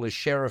his role as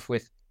sheriff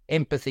with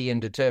empathy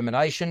and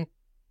determination,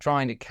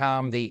 trying to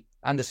calm the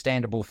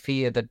understandable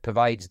fear that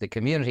pervades the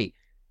community.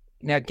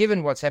 Now,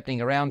 given what's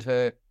happening around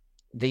her,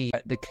 the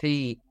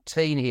key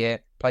teen here,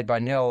 played by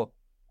Nell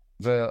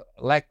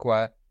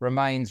Verlacqua,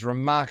 remains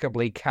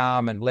remarkably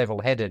calm and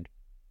level-headed.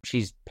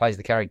 She plays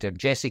the character of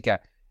Jessica.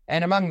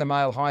 And among the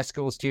male high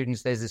school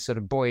students, there's this sort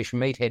of boyish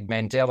meathead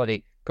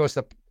mentality. Of course,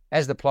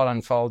 as the plot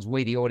unfolds,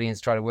 we, the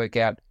audience, try to work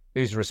out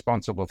who's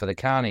responsible for the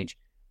carnage.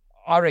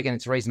 I reckon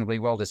it's reasonably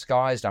well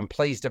disguised. I'm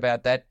pleased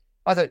about that.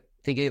 I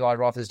think Eli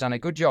Roth has done a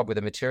good job with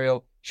the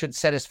material. Should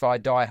satisfy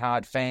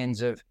die-hard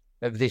fans of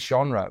this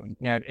genre.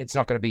 It's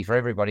not going to be for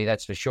everybody,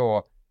 that's for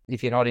sure.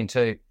 If you're not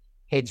into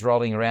heads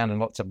rolling around and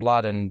lots of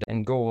blood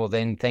and gore,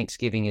 then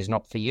Thanksgiving is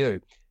not for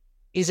you.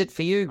 Is it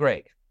for you,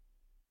 Greg?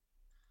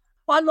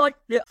 I like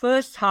the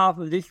first half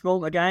of this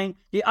film again.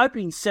 The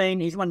opening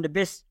scene is one of the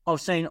best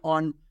I've seen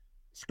on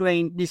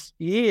screen this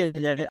year.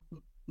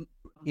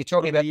 You're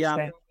talking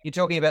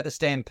about the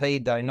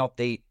stampede, though, not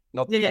the.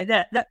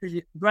 That was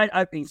a great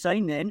opening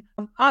scene. Then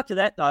after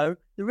that, though,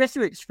 the rest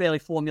of it's fairly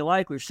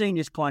formulaic. We've seen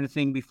this kind of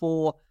thing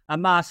before: a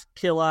masked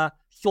killer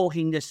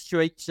stalking the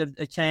streets of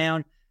the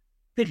town,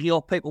 picking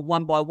off people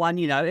one by one.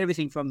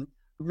 Everything from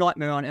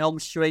Nightmare on Elm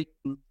Street,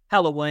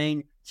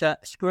 Halloween to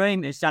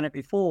Scream has done it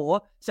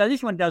before. So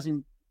this one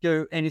doesn't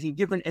do anything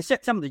different,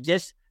 except some of the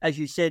deaths, as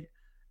you said,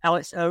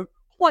 Alex, are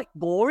quite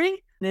boring.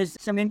 There's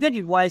some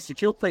inventive ways to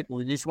kill people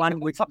in this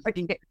one, which I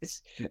think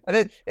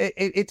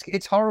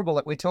it's horrible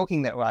that we're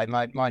talking that way,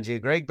 mind you,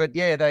 Greg. But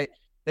yeah, they're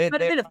a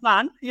bit of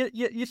fun.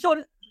 You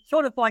sort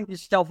of find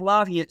yourself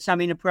laughing at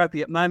some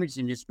inappropriate moments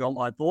in this film.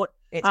 I thought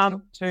it's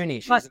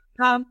cartoonish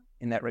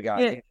in that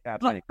regard. Yeah,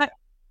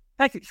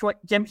 Patrick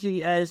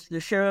Dempsey as the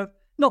sheriff,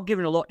 not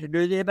given a lot to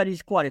do there, but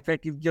he's quite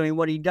effective doing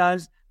what he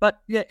does. But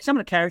yeah, some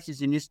of the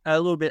characters in this are a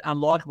little bit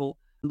unlikable.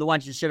 The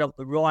ones who set up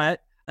the riot.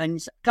 and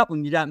a couple of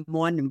them you don't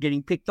mind them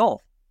getting picked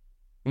off.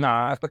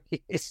 No,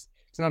 it's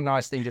not a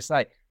nice thing to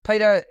say.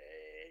 Peter,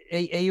 are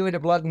you into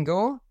blood and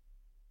gore?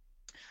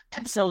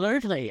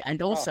 Absolutely,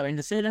 and also in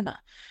the cinema.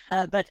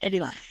 But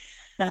anyway,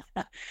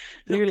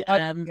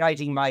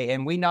 creating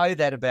mayhem. We know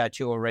that about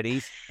you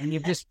already, and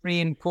you've just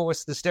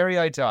reinforced the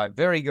stereotype.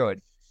 Very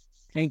good.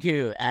 Thank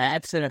you.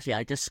 Absolutely,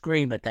 I just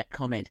scream at that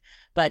comment.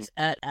 But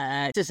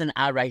this is an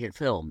R-rated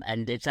film,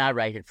 and it's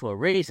R-rated for a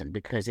reason,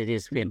 because it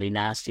is really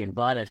nasty and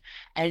violent.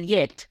 And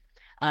yet,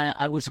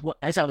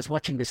 as I was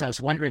watching this, I was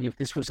wondering if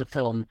this was a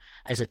film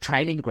as a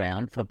training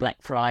ground for Black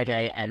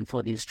Friday and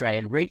for the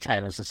Australian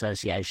Retailers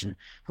Association,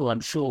 who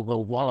I'm sure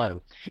will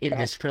wallow in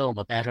this film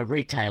about a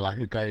retailer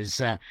who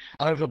goes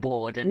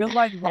overboard. And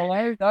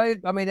wallow, though?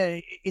 I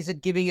mean, is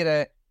it giving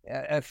it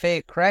a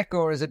fair crack,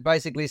 or is it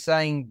basically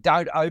saying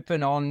don't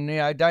open on,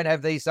 don't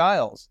have these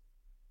sales?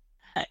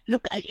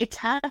 Look, it's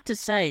hard to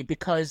say,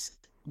 because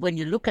when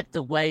you look at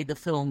the way the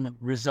film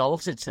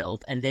resolves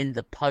itself and then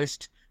the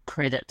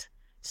post-credit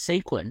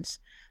sequence,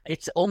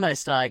 it's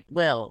almost like,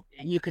 well,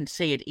 you can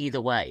see it either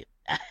way.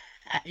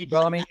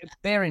 Well, I mean,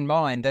 bear in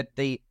mind that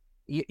do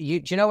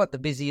you know what the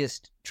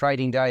busiest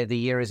trading day of the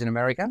year is in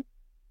America?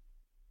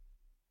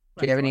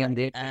 Do you have any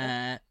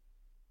idea?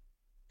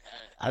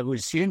 I would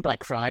assume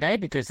Black Friday,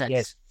 because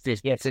there's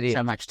it is.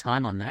 So much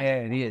time on that. Yeah,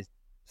 it is.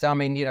 So, I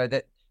mean,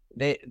 that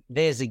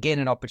there's again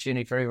an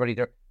opportunity for everybody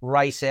to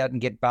race out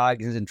and get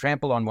bargains and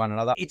trample on one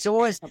another. It's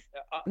always,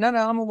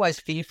 I'm always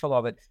fearful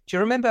of it. Do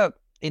you remember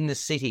in the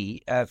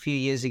city a few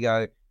years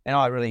ago, and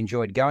I really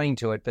enjoyed going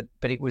to it,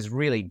 but it was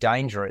really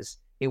dangerous.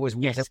 It was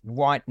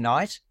White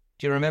Night.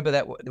 Do you remember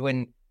that?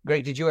 When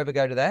Greg, did you ever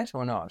go to that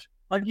or not?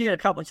 I did a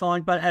couple of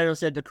times, but as I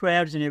said, the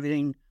crowds and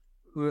everything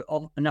were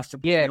enough to...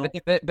 Yeah,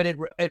 but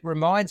it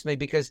reminds me,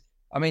 because,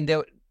 I mean,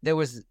 there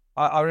was...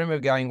 I remember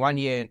going one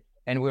year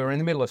and we were in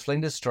the middle of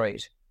Flinders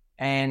Street,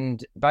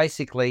 and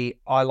basically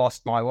I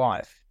lost my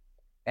wife.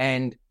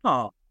 And...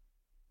 Oh.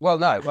 Well,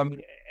 no, I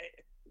mean...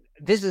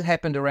 This has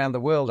happened around the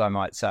world, I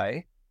might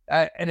say,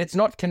 and it's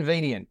not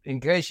convenient, in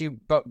case you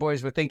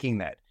boys were thinking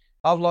that.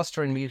 I've lost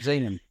her in New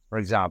Zealand, for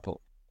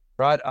example,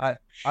 right?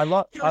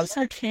 You're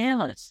so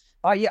careless.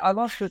 Oh, yeah, I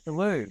lost her at the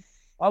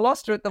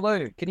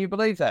Louvre. Can you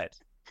believe that?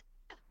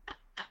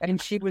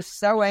 And she was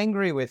so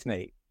angry with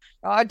me.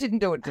 I didn't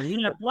do it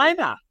deliberately. You don't blame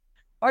her.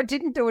 I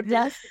didn't do it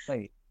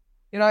deliberately.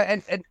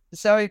 And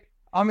so,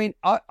 I mean,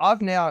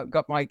 I've now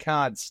got my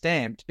card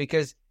stamped,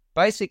 because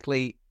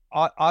basically...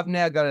 I've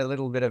now got a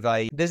little bit of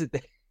this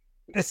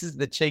is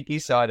the cheeky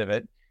side of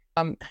it.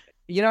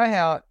 You know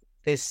how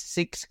there's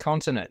 6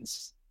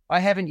 continents? I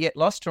haven't yet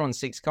lost her on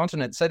 6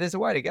 continents, so there's a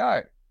way to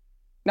go.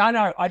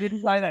 No, I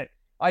didn't say that.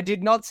 I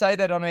did not say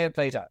that on air,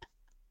 Peter.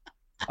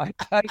 I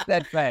take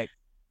that back.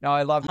 No,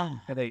 I love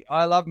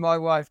I love my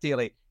wife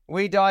dearly.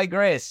 We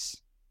digress.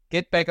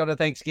 Get back onto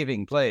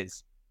Thanksgiving,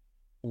 please.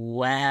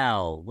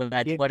 Wow. Well,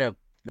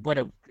 what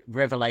a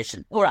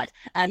revelation. All right.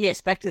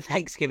 Yes, back to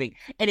Thanksgiving.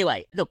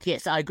 Anyway, look,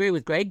 yes, I agree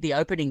with Greg. The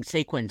opening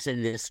sequence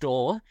in the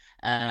store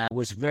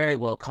was very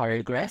well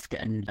choreographed,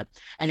 and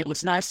it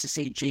was nice to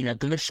see Gina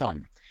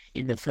Gershon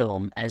in the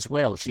film as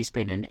well. She's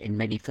been in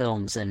many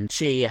films, and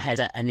she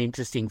had an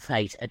interesting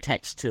fate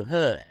attached to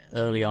her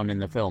early on in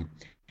the film.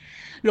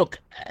 Look,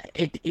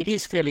 it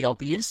is fairly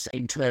obvious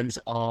in terms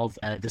of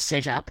the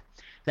setup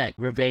that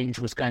revenge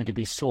was going to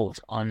be sought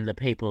on the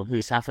people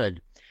who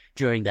suffered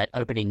during that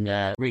opening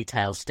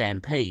retail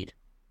stampede.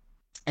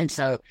 And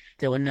so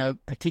there were no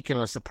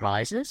particular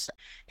surprises.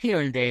 Here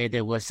and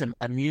there were some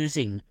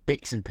amusing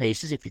bits and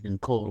pieces, if you can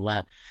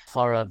call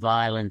horror,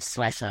 violence,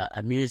 slasher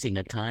amusing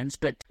at times.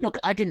 But look,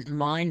 I didn't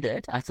mind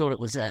it. I thought it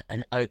was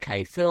an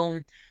okay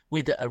film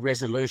with a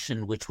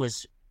resolution which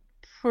was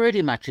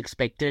pretty much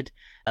expected,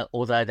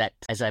 although that,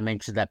 as I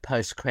mentioned, that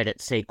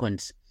post-credit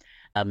sequence,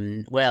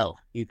 well,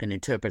 you can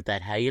interpret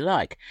that how you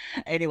like.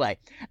 Anyway,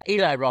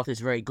 Eli Roth is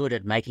very good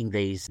at making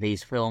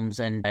these films,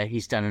 and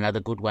he's done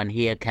another good one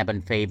here,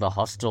 Cabin Fever,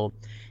 Hostel.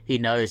 He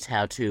knows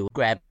how to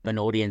grab an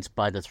audience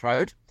by the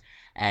throat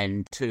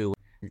and to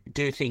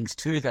do things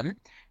to them,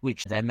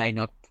 which they may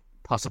not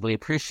possibly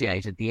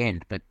appreciate at the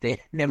end, but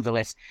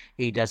nevertheless,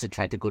 he does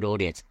attract a good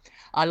audience.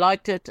 I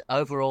liked it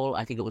overall.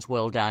 I think it was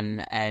well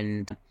done,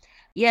 and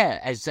yeah,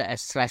 as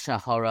slasher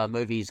horror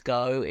movies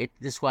go,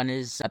 this one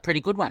is a pretty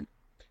good one.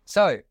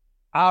 So,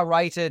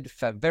 R-rated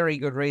for very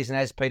good reason,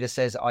 as Peter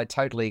says. I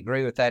totally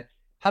agree with that.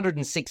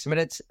 106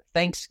 minutes,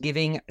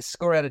 Thanksgiving,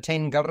 score out of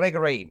 10,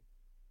 Gregory.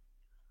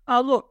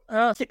 Look,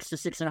 6 to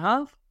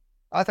 6.5.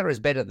 I thought it was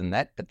better than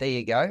that, but there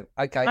you go.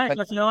 Okay.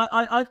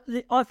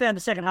 I found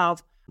the second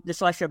half, the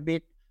slasher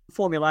bit,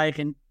 formulaic,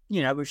 and,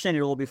 we've seen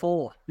it all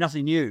before.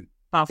 Nothing new,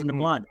 apart from the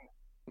blood.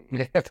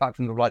 Yeah, apart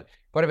from the blood.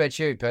 What about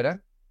you,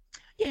 Peter?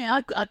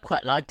 Yeah, I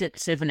quite liked it.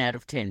 7 out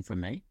of 10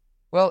 from me.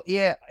 Well,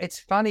 yeah, it's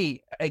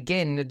funny.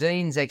 Again,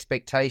 Nadine's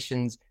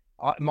expectations,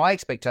 my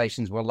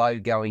expectations were low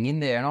going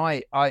in there. And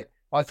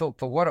I thought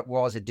for what it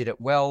was, it did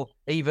it well,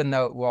 even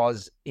though it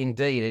was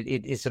indeed,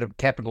 it sort of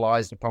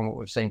capitalised upon what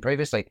we've seen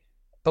previously.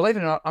 believe it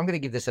or not, I'm going to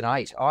give this an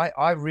 8.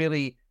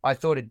 I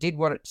thought it did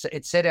what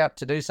it set out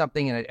to do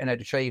something, and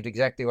it achieved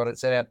exactly what it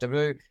set out to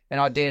do. And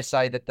I dare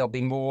say that there'll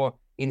be more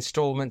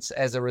installments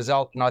as a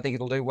result, and I think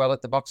it'll do well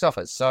at the box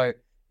office. So,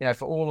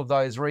 for all of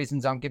those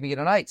reasons, I'm giving it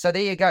an 8. So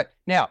there you go.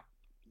 Now,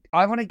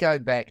 I want to go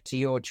back to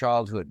your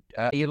childhood.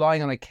 Are you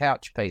lying on a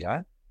couch,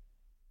 Peter?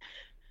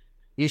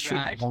 You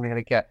should be lying on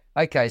a couch.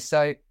 Okay,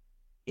 so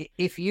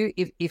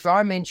if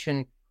I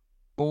mention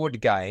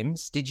board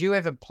games, did you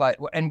ever play?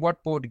 And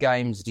what board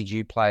games did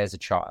you play as a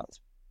child?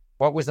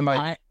 What was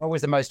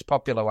the most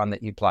popular one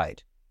that you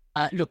played?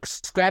 Look,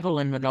 Scrabble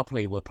and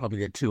Monopoly were probably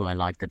the two I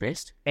liked the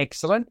best.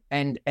 Excellent.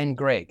 And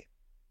Greg?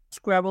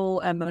 Scrabble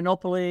and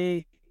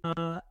Monopoly.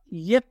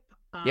 Yep.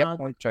 Yep,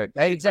 true.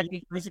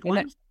 Exactly.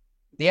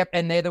 Yep,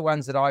 and they're the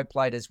ones that I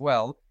played as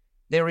well.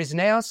 There is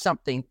now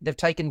something, they've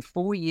taken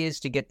 4 years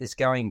to get this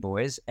going,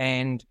 boys,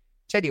 and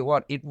tell you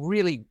what, it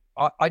really,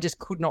 I just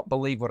could not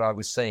believe what I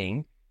was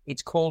seeing.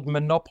 It's called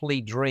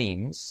Monopoly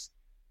Dreams.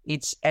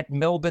 It's at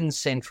Melbourne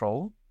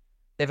Central.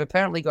 They've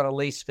apparently got a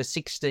lease for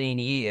 16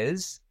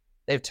 years.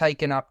 They've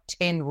taken up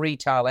 10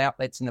 retail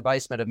outlets in the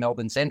basement of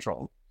Melbourne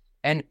Central.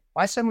 And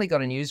I suddenly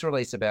got a news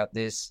release about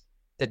this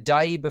the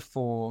day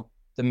before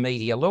the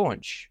media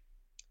launch.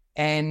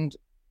 And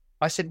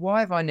I said,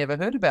 why have I never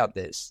heard about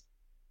this?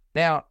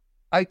 Now,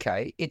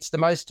 okay, it's the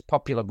most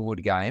popular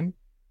board game.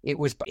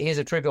 Here's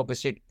a Trivial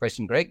Pursuit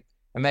question, Greg.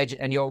 Imagine,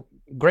 and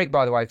Greg,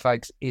 by the way,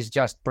 folks, is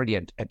just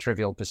brilliant at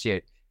Trivial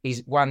Pursuit.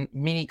 He's won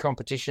mini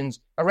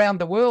competitions around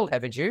the world,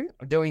 haven't you,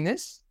 doing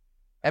this?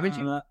 Haven't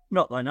you?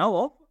 Not that I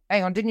know of.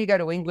 Hang on, didn't you go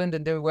to England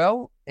and do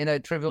well in a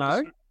Trivial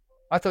Pursuit?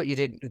 I thought you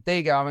did. There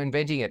you go, I'm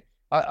inventing it.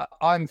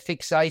 I'm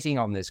fixating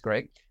on this,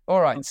 Greg.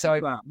 All right,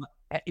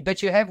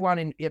 but you have one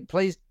in,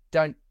 please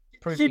don't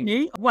prove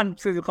Sydney, one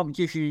trivial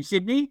competition in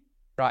Sydney.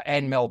 Right,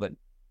 and Melbourne.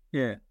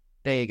 Yeah.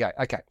 There you go.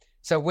 Okay.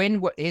 So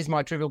here's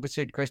my Trivial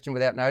Pursuit question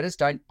without notice.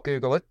 Don't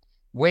Google it.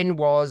 When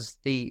was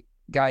the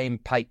game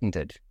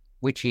patented?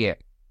 Which year?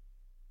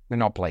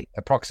 Monopoly,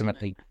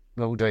 approximately.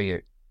 Will do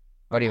you.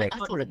 What do you think?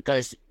 I thought it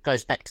goes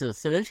back to the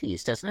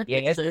 30s, doesn't it?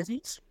 Yes.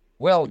 30s?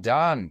 Well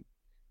done.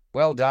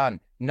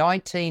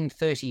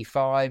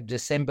 1935,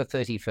 December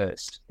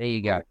 31st. There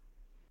you go.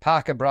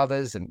 Parker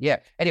Brothers and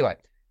Anyway,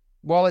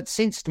 while it's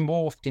since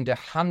morphed into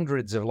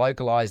hundreds of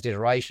localized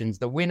iterations,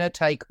 the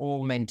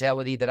winner-take-all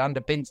mentality that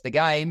underpins the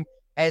game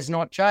has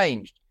not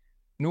changed,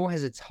 nor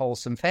has its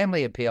wholesome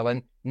family appeal.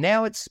 And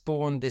now it's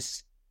spawned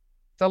this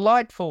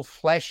delightful,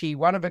 flashy,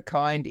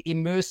 one-of-a-kind,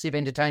 immersive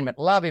entertainment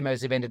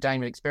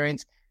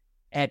experience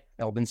at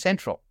Melbourne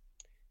Central.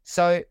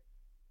 So,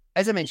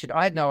 as I mentioned,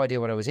 I had no idea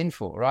what I was in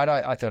for, right?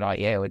 I thought,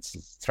 it's a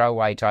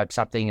throwaway type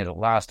something. It'll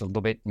last a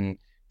little bit and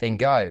then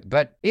go.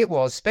 But it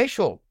was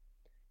special.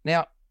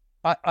 Now,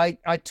 I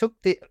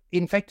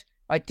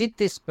did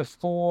this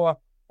before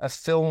a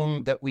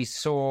film that we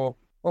saw.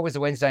 What was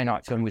the Wednesday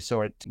night film we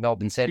saw at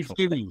Melbourne Central?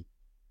 Thanksgiving.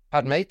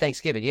 Pardon me?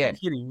 Thanksgiving, yeah.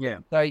 Thanksgiving, yeah.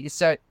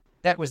 So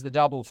that was the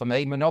double for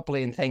me,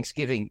 Monopoly and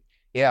Thanksgiving.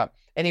 Yeah.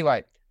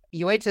 Anyway,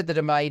 you entered the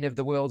domain of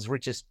the world's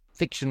richest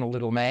fictional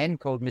little man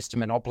called Mr.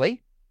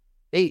 Monopoly.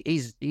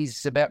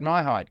 He's about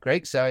my height,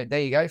 Greg. So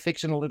there you go,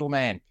 fictional little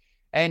man.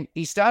 And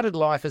he started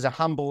life as a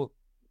humble,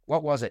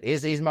 what was it?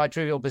 Here's my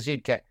Trivial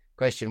Pursuit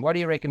question. What do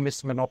you reckon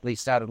Mr. Monopoly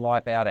started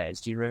life out as?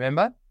 Do you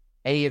remember?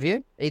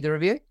 Either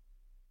of you?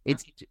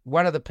 It's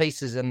one of the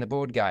pieces in the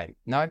board game.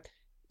 No?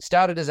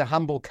 Started as a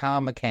humble car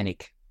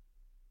mechanic.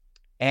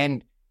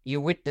 And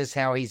you witness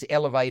how he's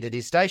elevated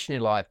his station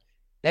in life.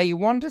 Now you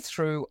wander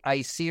through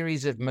a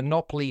series of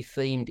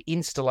Monopoly-themed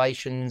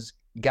installations,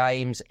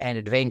 games, and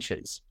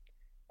adventures.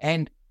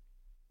 And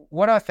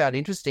what I found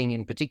interesting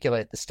in particular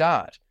at the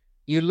start,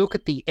 you look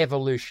at the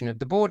evolution of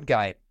the board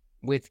game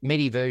with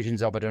many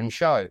versions of it on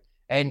show.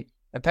 And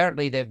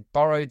apparently they've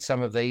borrowed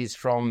some of these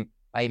from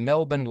a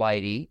Melbourne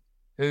lady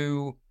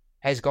who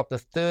has got the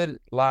third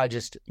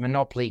largest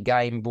Monopoly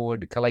game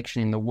board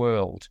collection in the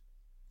world.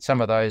 Some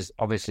of those,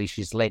 obviously,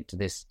 she's led to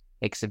this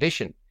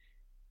exhibition.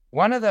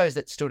 One of those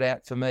that stood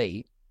out for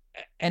me,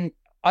 and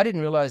I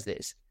didn't realise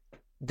this,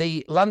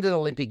 the London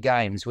Olympic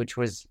Games, which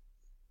was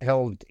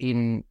held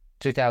in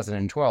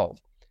 2012,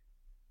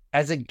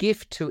 as a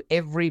gift to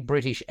every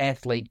British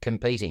athlete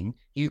competing,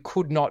 you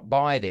could not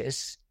buy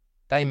this.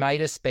 They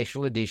made a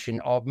special edition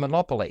of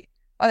Monopoly.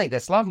 I think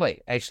that's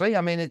lovely, actually.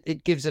 I mean,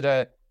 it gives it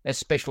a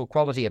special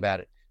quality about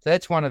it. So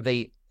that's one of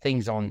the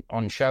things on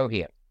show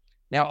here.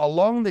 Now,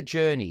 along the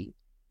journey,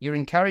 you're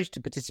encouraged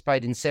to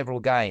participate in several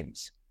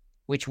games,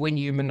 which win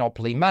you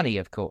Monopoly money,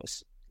 of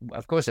course.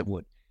 Of course it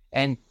would.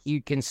 And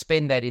you can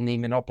spend that in the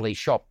Monopoly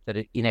shop that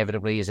it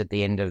inevitably is at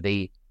the end of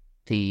the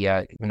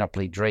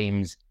Monopoly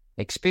Dreams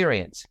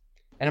experience.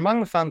 And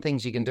among the fun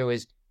things you can do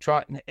is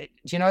do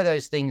you know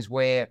those things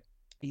where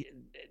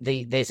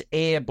there's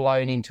air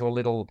blown into a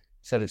little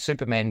sort of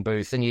Superman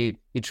booth and you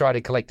try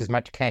to collect as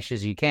much cash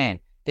as you can?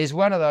 There's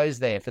one of those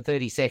there for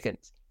 30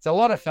 seconds. It's a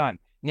lot of fun.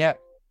 Now,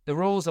 the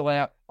rules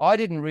allow, I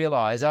didn't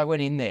realise, I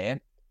went in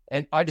there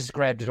and I just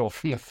grabbed it off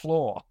from the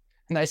floor.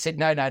 And they said,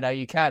 no,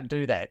 you can't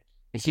do that.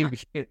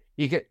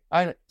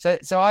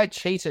 So I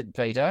cheated,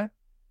 Peter.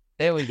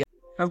 There we go.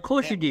 Of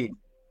course you did.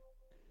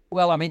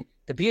 Well, I mean,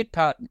 the Butte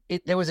part,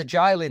 there was a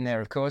jail in there,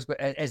 of course, but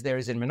as there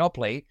is in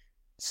Monopoly.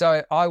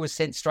 So I was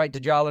sent straight to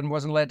jail and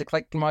wasn't allowed to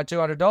collect my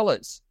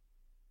 $200.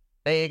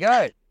 There you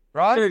go,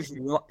 right?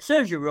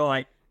 Serves you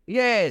right.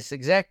 Yes,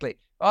 exactly.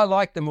 I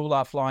like the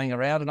moolah flying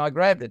around and I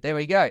grabbed it. There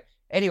we go.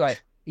 Anyway,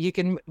 you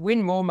can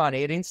win more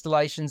money at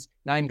installations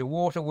named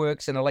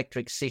Waterworks and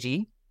Electric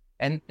City.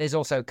 And there's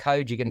also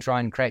code you can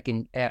try and crack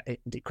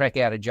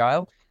out of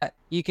jail. I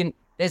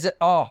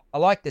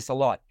like this a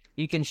lot.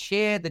 You can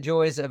share the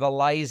joys of a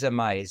laser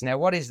maze. Now,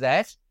 what is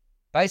that?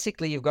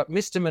 Basically, you've got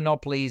Mr.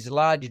 Monopoly's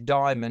large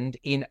diamond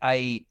in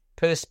a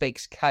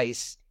Perspex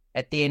case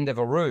at the end of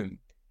a room.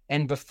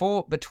 And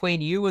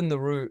between you and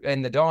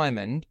the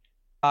diamond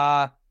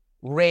are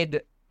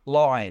red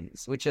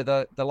lines, which are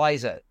the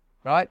laser,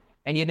 right?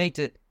 And you need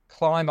to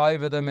climb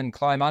over them and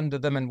climb under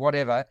them and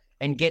whatever,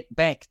 and get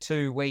back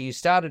to where you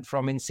started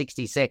from in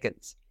 60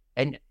 seconds.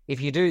 And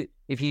if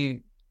you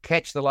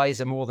catch the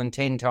laser more than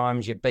 10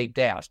 times, you're beeped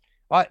out.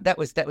 That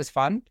was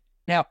fun.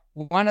 Now,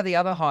 one of the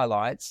other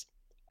highlights,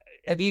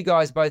 have you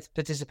guys both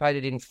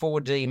participated in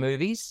 4D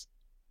movies?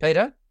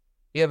 Peter,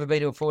 you ever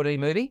been to a 4D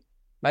movie?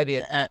 Maybe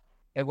at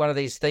one of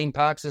these theme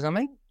parks or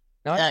something?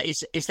 No?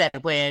 Is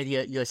that where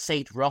your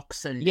seat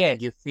rocks and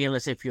you feel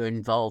as if you're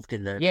involved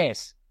in the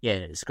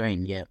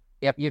screen? Yeah.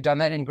 Yep, you've done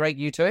that. And Greg,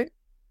 you too?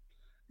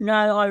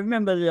 No, I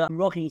remember the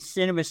rocking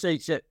cinema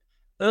seats at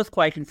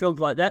Earthquake and films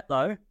like that,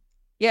 though.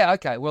 Yeah,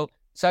 okay. Well,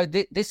 so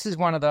this is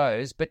one of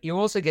those, but you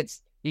also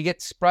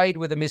get sprayed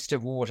with a mist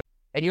of water,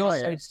 and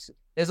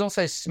there's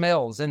also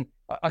smells, and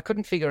I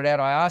couldn't figure it out.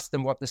 I asked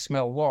them what the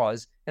smell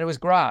was, and it was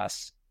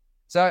grass.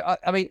 So,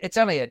 I mean, it's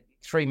only a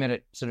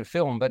 3-minute sort of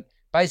film, but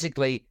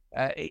basically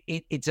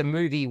it's a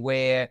movie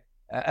where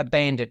a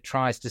bandit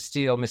tries to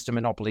steal Mr.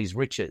 Monopoly's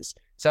riches.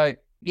 So,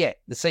 yeah,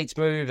 the seats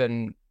move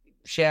and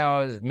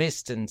showers,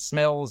 mist and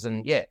smells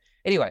and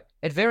Anyway,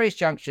 at various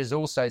junctures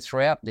also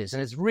throughout this,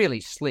 and it's really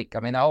slick.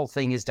 I mean, the whole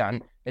thing is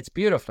done. It's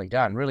beautifully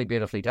done, really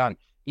beautifully done.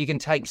 You can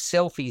take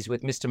selfies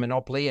with Mr.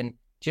 Monopoly, and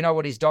do you know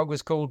what his dog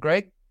was called,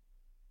 Greg?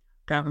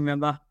 Can't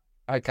remember.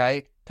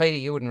 Okay. Peter,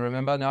 you wouldn't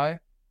remember, no?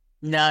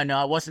 No,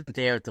 I wasn't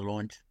there at the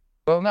launch.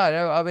 Well,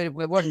 no, I mean, it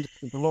wasn't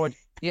at the launch.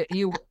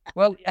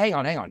 Well, hang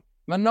on.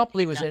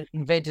 Monopoly was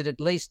invented at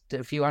least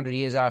a few hundred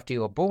years after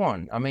you were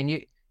born. I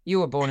mean, you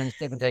were born in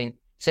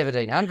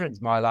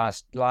 1700s, my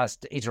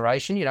last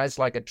iteration. It's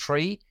like a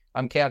tree.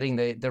 I'm counting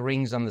the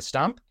rings on the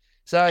stump.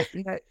 So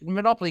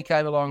Monopoly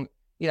came along.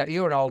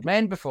 You were an old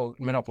man before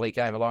Monopoly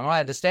came along.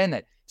 I understand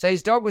that. So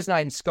his dog was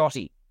named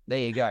Scotty. There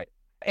you go.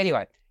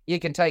 Anyway, you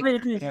can take...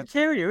 It's a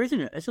terrier, isn't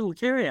it? It's a little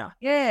terrier.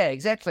 Yeah,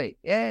 exactly.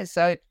 Yeah,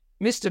 so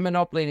Mr.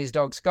 Monopoly and his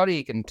dog Scotty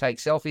you can take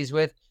selfies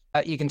with.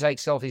 You can take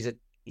selfies at...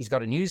 He's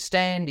got a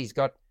newsstand.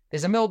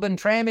 There's a Melbourne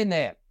tram in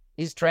there.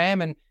 His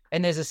tram and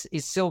there's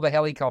his silver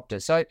helicopter.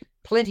 So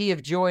plenty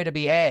of joy to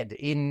be had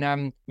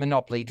in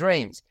Monopoly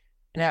Dreams.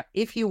 Now,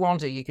 if you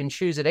want to, you can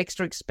choose at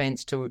extra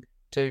expense to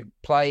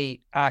play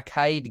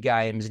arcade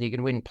games, and you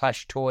can win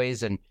plush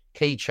toys and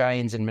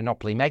keychains and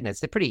Monopoly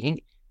magnets. They're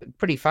pretty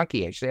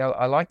funky, actually.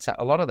 I like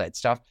a lot of that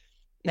stuff.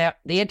 Now,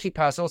 the entry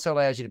pass also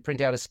allows you to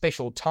print out a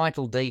special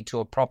title deed to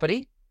a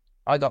property.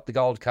 I got the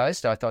Gold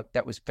Coast. I thought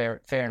that was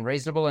fair and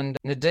reasonable, and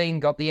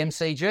Nadine got the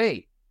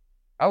MCG.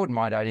 I wouldn't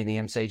mind owning the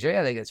MCG.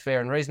 I think it's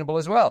fair and reasonable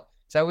as well.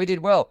 So we did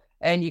well.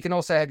 And you can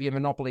also have your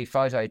Monopoly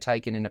photo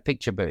taken in a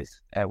picture booth,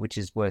 which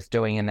is worth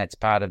doing, and that's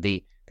part of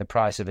the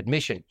price of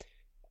admission.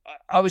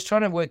 I was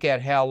trying to work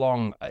out how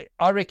long.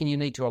 I reckon you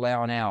need to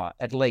allow an hour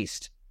at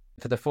least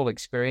for the full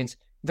experience.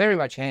 Very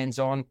much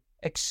hands-on,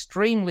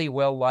 extremely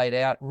well laid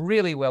out,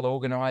 really well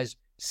organised,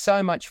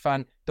 so much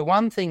fun. The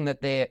one thing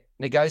that they're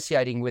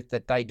negotiating with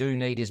that they do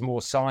need is more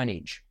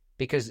signage,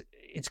 because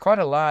it's quite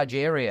a large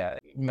area,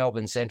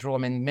 Melbourne Central. I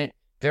mean,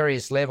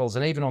 various levels,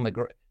 and even on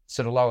the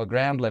sort of lower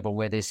ground level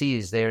where this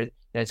is,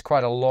 it's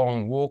quite a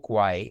long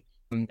walkway.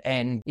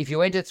 And if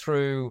you enter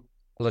through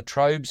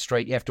Latrobe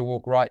Street, you have to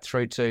walk right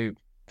through to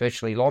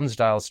virtually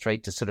Lonsdale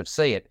Street to sort of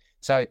see it.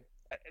 So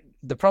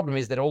the problem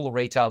is that all the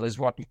retailers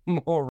want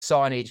more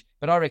signage,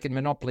 but I reckon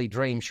Monopoly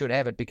Dream should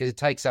have it, because it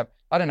takes up,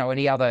 I don't know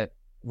any other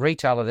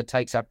retailer that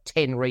takes up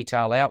 10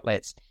 retail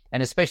outlets,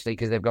 and especially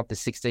because they've got the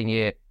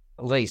 16-year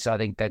lease, I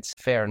think that's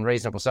fair and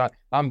reasonable. So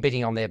I'm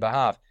bidding on their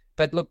behalf.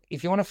 But look,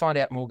 if you want to find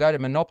out more, go to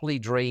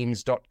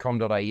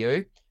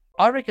monopolydreams.com.au.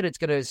 I reckon it's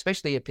going to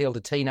especially appeal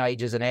to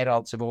teenagers and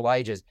adults of all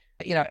ages.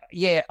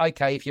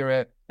 Okay, if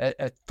you're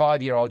a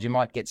 5-year-old, you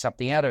might get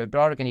something out of it, but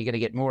I reckon you're going to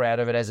get more out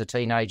of it as a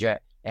teenager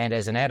and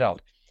as an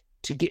adult.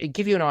 To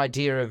give you an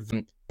idea of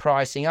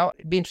pricing, I'll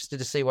be interested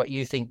to see what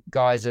you think,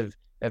 guys, of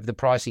the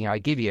pricing I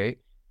give you.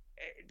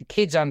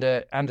 Kids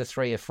under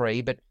 3 are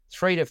free, but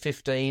 3 to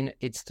 15,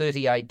 it's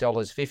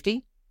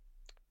 $38.50.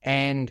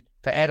 And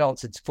for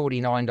adults, it's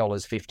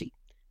 $49.50.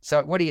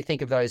 So what do you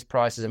think of those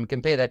prices? And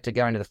compare that to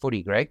going to the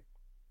footy, Greg.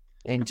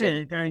 And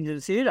going to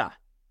the theatre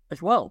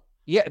as well.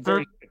 Yeah,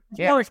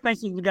 more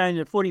expensive than going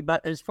to the footy,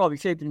 but it's probably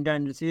cheaper than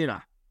going to the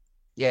theatre.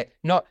 Yeah,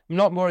 not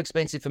more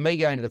expensive for me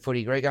going to the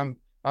footy, Greg.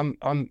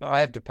 I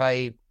have to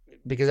pay,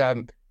 because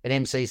I'm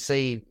an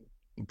MCC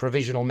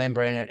provisional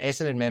member and an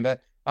Essendon member,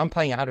 I'm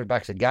paying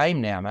 $100 a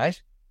game now,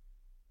 mate.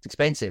 It's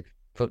expensive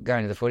for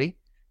going to the footy.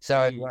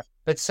 So,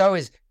 but so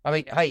is, I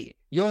mean, hey,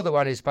 you're the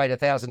one who's paid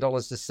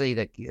 $1,000 to see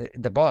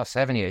the boss,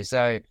 haven't you?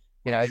 So,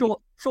 you know.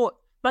 Sure.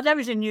 But that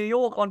was in New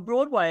York on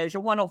Broadway. It's a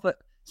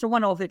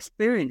one-off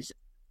experience.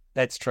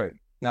 That's true.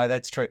 No,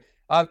 that's true.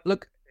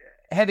 Look,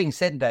 having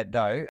said that,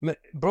 though,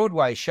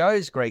 Broadway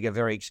shows, Greg, are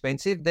very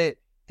expensive.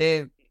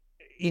 They're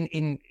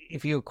in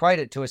if you equate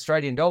it to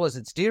Australian dollars,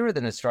 it's dearer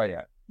than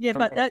Australia. Yeah,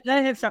 but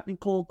they have something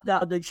called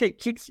the cheap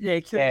tickets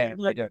there too.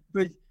 Yeah,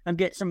 and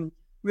get some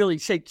really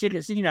cheap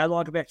tickets,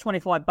 like about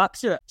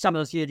 $25 at some of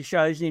the theatre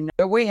shows in.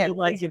 But we have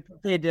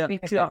prepared to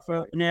queue up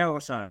for an hour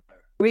or so.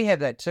 We have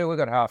that too. We've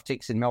got half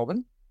ticks in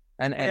Melbourne,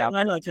 and they're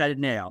located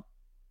now.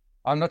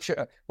 I'm not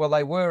sure. Well,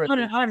 they were.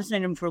 I haven't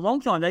seen them for a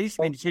long time. They used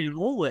to be in the Town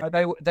Hall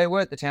there. They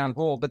were at the Town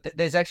Hall, but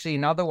there's actually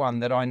another one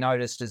that I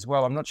noticed as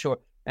well. I'm not sure.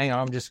 Hang on,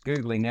 I'm just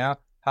Googling now.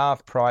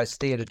 Half price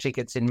theatre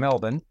tickets in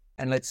Melbourne,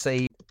 and let's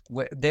see.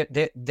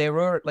 There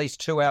were at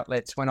least 2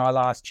 outlets when I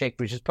last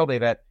checked, which is probably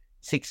about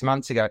 6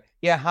 months ago.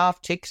 Yeah,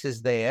 Half Ticks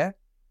is there.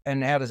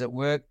 And how does it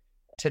work?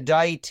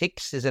 Today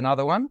Ticks is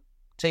another one.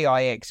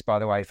 TIX, by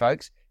the way,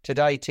 folks.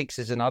 Today Ticks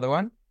is another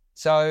one.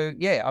 So,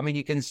 yeah, I mean,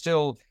 you can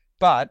still...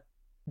 But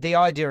the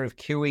idea of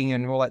queuing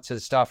and all that sort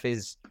of stuff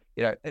is,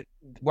 it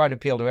won't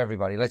appeal to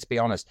everybody, let's be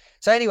honest.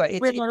 So, anyway...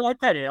 Where they're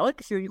located,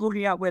 Alex? You're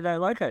looking up where they're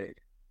located.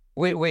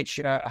 Which?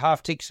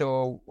 Half Ticks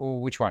or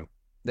which one?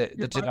 The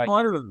Today...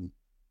 Either of them.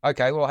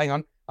 Okay, well, hang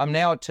on. I'm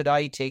now at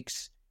Today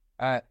Ticks.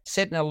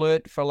 Set an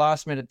alert for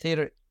last-minute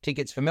theatre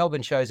tickets for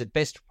Melbourne shows at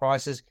best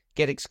prices.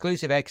 Get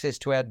exclusive access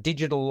to our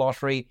digital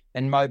lottery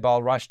and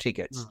mobile rush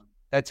tickets.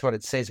 That's what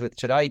it says with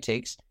Today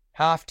Ticks.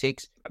 Half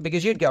Ticks,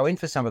 because you'd go in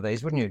for some of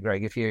these, wouldn't you,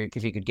 Greg, if you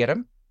could get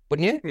them,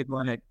 wouldn't you? If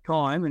one at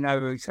time and they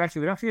were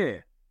expensive enough, yeah.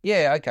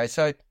 Yeah, okay.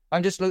 So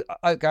I'm just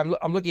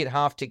I'm looking at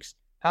Half Ticks.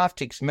 Half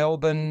Ticks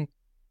Melbourne.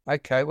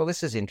 Okay, well,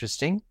 this is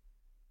interesting.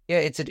 Yeah,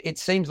 it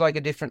seems like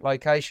a different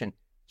location.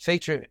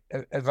 Featuring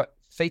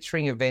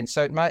events.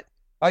 So it might.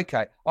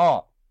 Okay.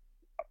 Oh,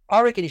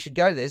 I reckon you should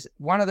go to this.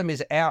 One of them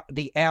is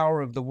the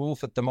Hour of the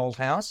Wolf at the Malt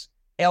House.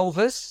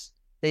 Elvis.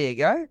 There you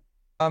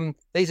go.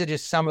 These are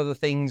just some of the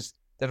things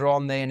that are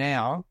on there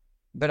now,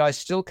 but I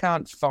still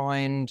can't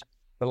find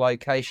the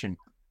location.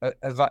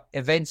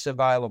 Events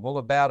available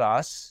about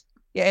us.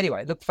 Yeah.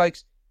 Anyway, look,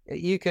 folks,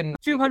 you can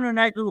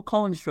 208 Little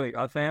Collins Street.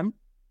 I found.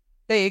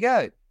 There you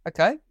go.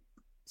 Okay.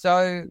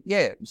 So,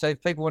 yeah, so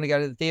if people want to go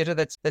to the theatre,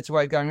 that's a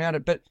way of going around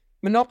it. But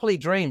Monopoly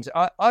Dreams,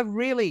 I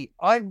really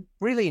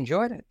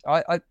enjoyed it.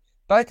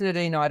 Both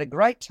Nadine and I had a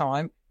great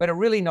time, but a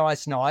really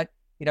nice night.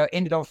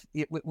 Ended off,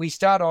 we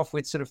start off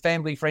with sort of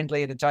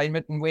family-friendly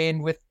entertainment and we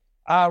end with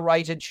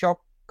R-rated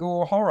shock,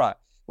 gore, horror.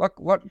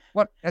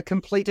 What a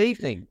complete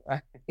evening,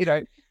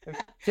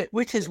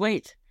 Which is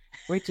which?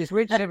 Which is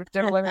which?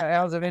 Several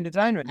hours of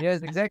entertainment.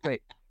 Yes, exactly.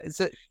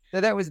 So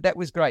that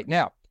was great.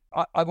 Now,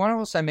 I want to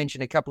also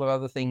mention a couple of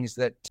other things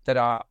that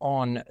are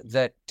on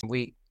that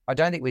I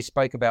don't think we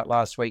spoke about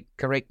last week.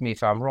 Correct me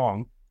if I'm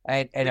wrong.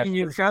 And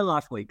you have a show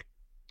last week.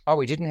 Oh,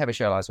 we didn't have a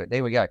show last week.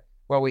 There we go.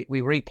 Well, we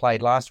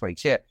replayed last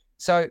week's. Yeah.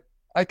 So,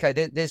 okay,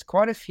 there's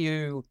quite a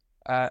few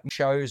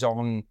shows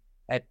on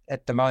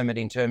at the moment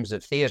in terms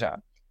of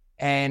theatre.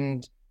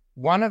 And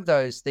one of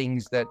those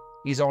things that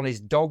is on is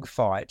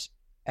Dogfight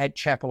at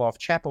Chapel Off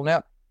Chapel.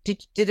 Now,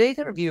 did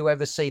either of you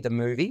ever see the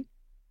movie?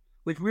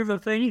 With River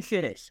Phoenix,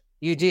 yes.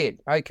 You did?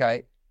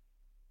 Okay.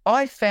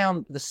 I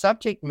found the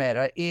subject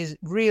matter is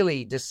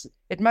really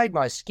it made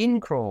my skin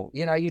crawl.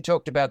 You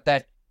talked about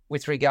that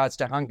with regards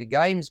to Hunger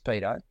Games,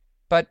 Peter.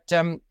 But,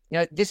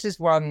 this is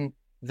one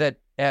that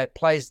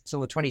plays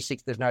till the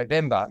 26th of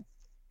November.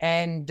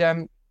 And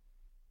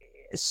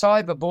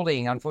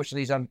cyberbullying,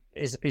 unfortunately,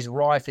 is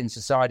rife in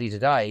society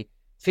today.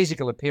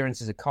 Physical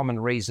appearance is a common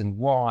reason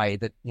why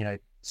that,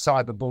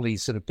 cyberbullies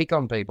sort of pick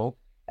on people.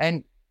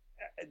 And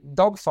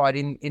Dogfight,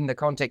 in the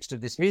context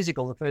of this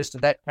musical, refers to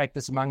that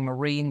practice among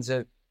Marines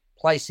of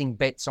placing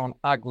bets on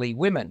ugly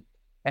women.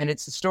 And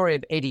it's the story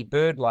of Eddie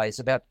Birdlace,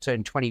 about to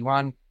turn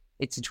 21.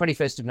 It's the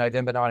 21st of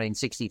November,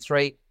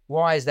 1963.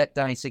 Why is that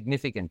day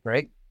significant,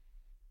 Greg?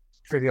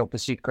 Trivial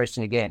Pursuit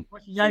question again.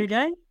 What's the day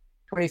again?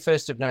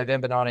 21st of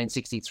November,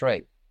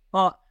 1963.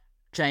 Oh,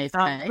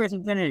 JFK.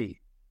 President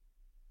Kennedy.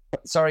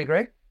 Sorry,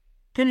 Greg?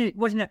 Kennedy,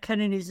 wasn't it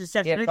Kennedy's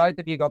assassination? Yeah, both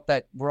of you got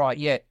that right.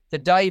 Yeah, the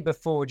day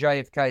before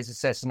JFK's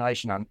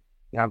assassination,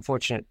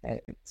 unfortunate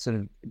sort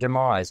of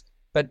demise.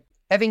 But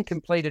having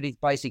completed his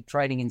basic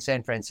training in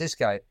San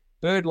Francisco,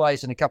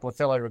 Birdlace and a couple of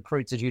fellow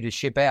recruits are due to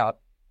ship out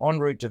en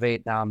route to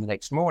Vietnam the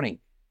next morning.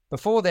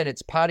 Before then,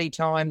 it's party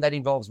time. That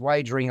involves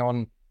wagering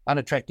on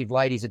unattractive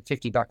ladies at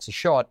 $50 a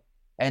shot,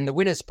 and the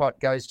winner's pot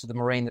goes to the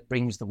Marine that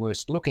brings the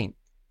worst looking.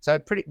 So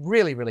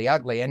really, really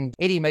ugly. And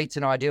Eddie meets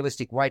an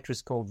idealistic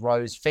waitress called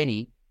Rose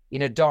Fenny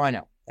in a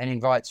diner and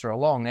invites her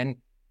along. And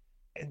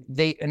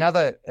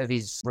another of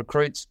his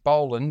recruits,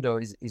 Boland, or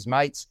his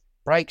mates,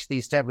 breaks the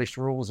established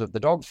rules of the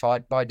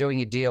dogfight by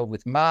doing a deal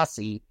with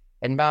Marcy.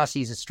 And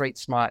Marcy's a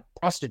street-smart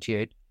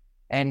prostitute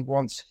and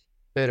wants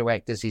her to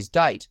act as his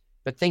date.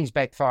 but things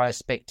backfire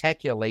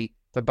spectacularly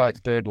for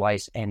both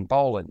Birdlace and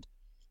Boland.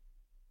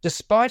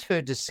 Despite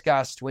her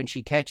disgust when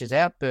she catches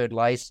out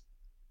Birdlace,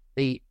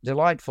 the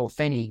delightful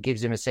Fenny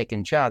gives him a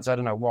second chance. I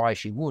don't know why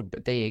she would,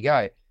 but there you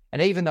go.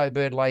 And even though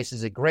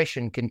Birdlace's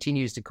aggression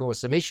continues to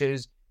cause some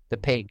issues, the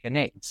pair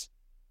connects.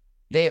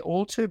 Their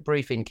all too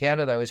brief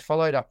encounter, though, is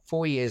followed up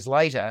 4 years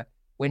later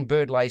when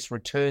Birdlace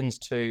returns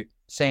to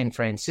San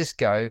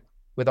Francisco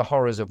with the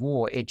horrors of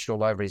war etched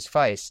all over his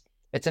face.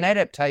 It's an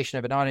adaptation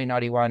of a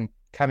 1991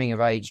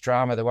 coming-of-age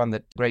drama, the one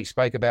that Greg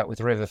spoke about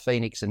with River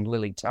Phoenix and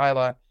Lily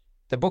Taylor.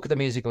 The book of the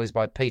musical is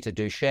by Peter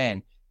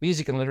Dushan.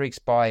 Music and lyrics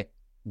by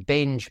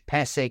Benj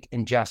Pasek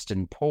and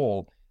Justin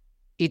Paul.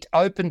 It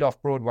opened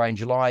off Broadway in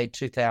July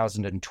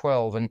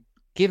 2012, and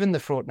given the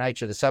fraught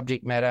nature of the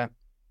subject matter,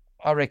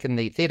 I reckon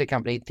the theatre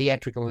company,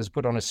 Theatrical, has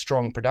put on a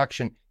strong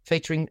production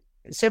featuring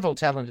several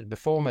talented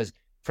performers.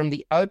 From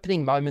the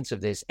opening moments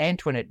of this,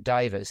 Antoinette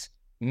Davis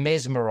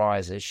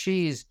mesmerises.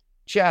 She is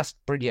just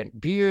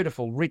brilliant,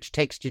 beautiful, rich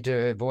texture to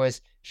her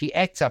voice. She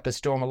acts up a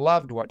storm. I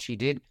loved what she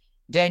did.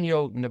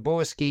 Daniel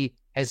Naborski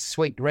has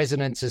sweet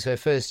resonance as her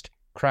first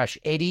crush,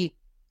 Eddie,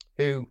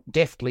 who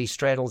deftly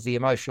straddles the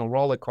emotional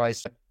roller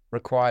coaster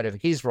required of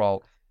his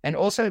role. And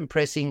also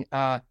impressing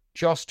are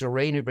Joss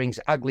Doreen, who brings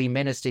ugly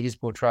menace to his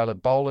portrayal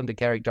of Boland, a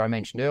character I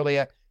mentioned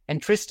earlier,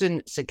 and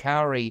Tristan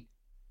Sakari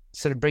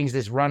sort of brings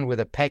this run with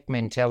a pack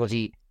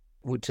mentality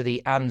to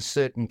the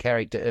uncertain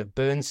character of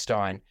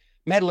Bernstein.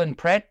 Madeline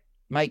Pratt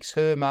makes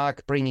her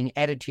mark, bringing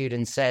attitude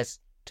and sass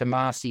to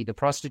Marcy the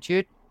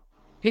prostitute.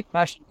 Pip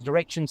Mush's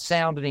direction,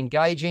 sound and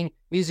engaging.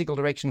 Musical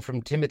direction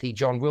from Timothy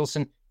John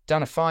Wilson.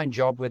 Done a fine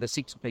job with a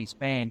six-piece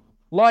band.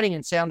 Lighting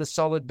and sound are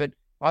solid, but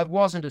I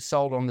wasn't as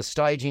sold on the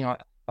staging.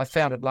 I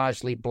found it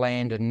largely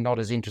bland and not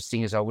as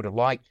interesting as I would have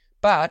liked.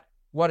 But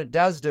what it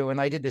does do, and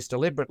they did this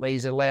deliberately,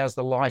 is it allows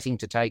the lighting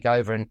to take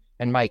over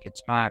and make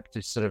its mark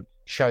to sort of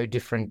show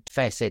different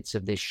facets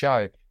of this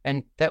show.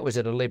 And that was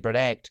a deliberate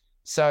act.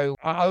 So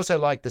I also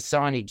like the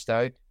signage,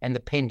 though, and the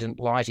pendant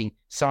lighting.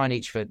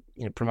 Signage for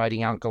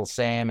promoting Uncle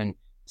Sam and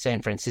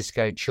San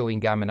Francisco chewing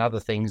gum and other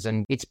things.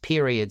 And it's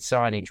period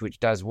signage, which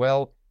does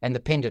well. And the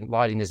pendant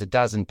lighting, there's a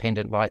dozen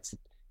pendant lights that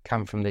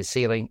come from the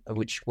ceiling,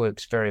 which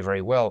works very,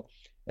 very well.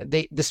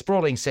 The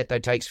sprawling set, though,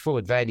 takes full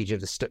advantage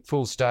of the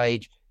full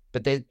stage,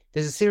 but there's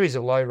a series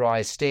of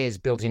low-rise stairs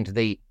built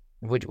into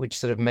which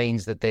sort of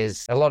means that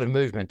there's a lot of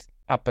movement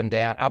up and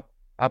down,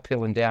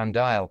 uphill and down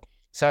Dale.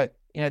 So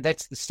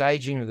that's the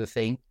staging of the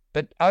thing.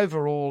 But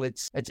overall,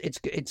 it's a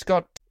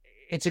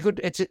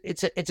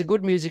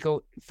good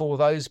musical for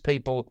those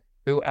people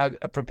who are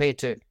prepared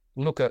to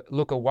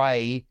look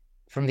away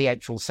from the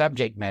actual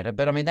subject matter.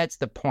 But I mean, that's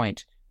the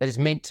point. That is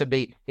meant to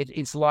be.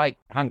 It's like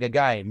Hunger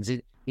Games.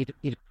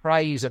 It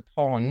preys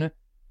upon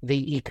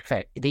the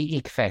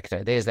ick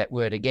factor. There's that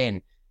word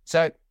again.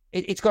 So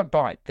it's got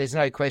bite. There's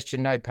no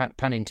question, no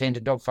pun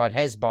intended. Dogfight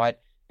has bite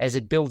as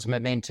it builds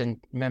momentum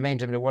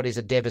to what is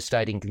a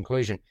devastating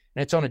conclusion.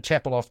 And it's on at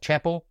Chapel Off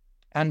Chapel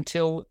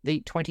until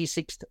the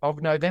 26th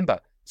of November.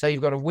 So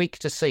you've got a week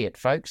to see it,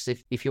 folks,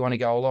 if you want to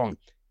go along.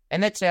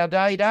 And that's our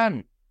day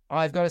done.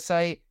 I've got to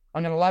say,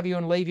 I'm going to love you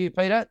and leave you,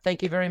 Peter.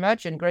 Thank you very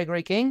much, and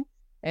Gregory King.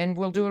 And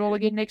we'll do it all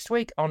again next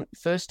week on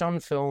First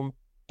on Film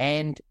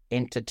and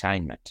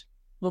Entertainment.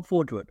 Look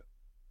forward to it.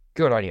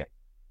 Good on you.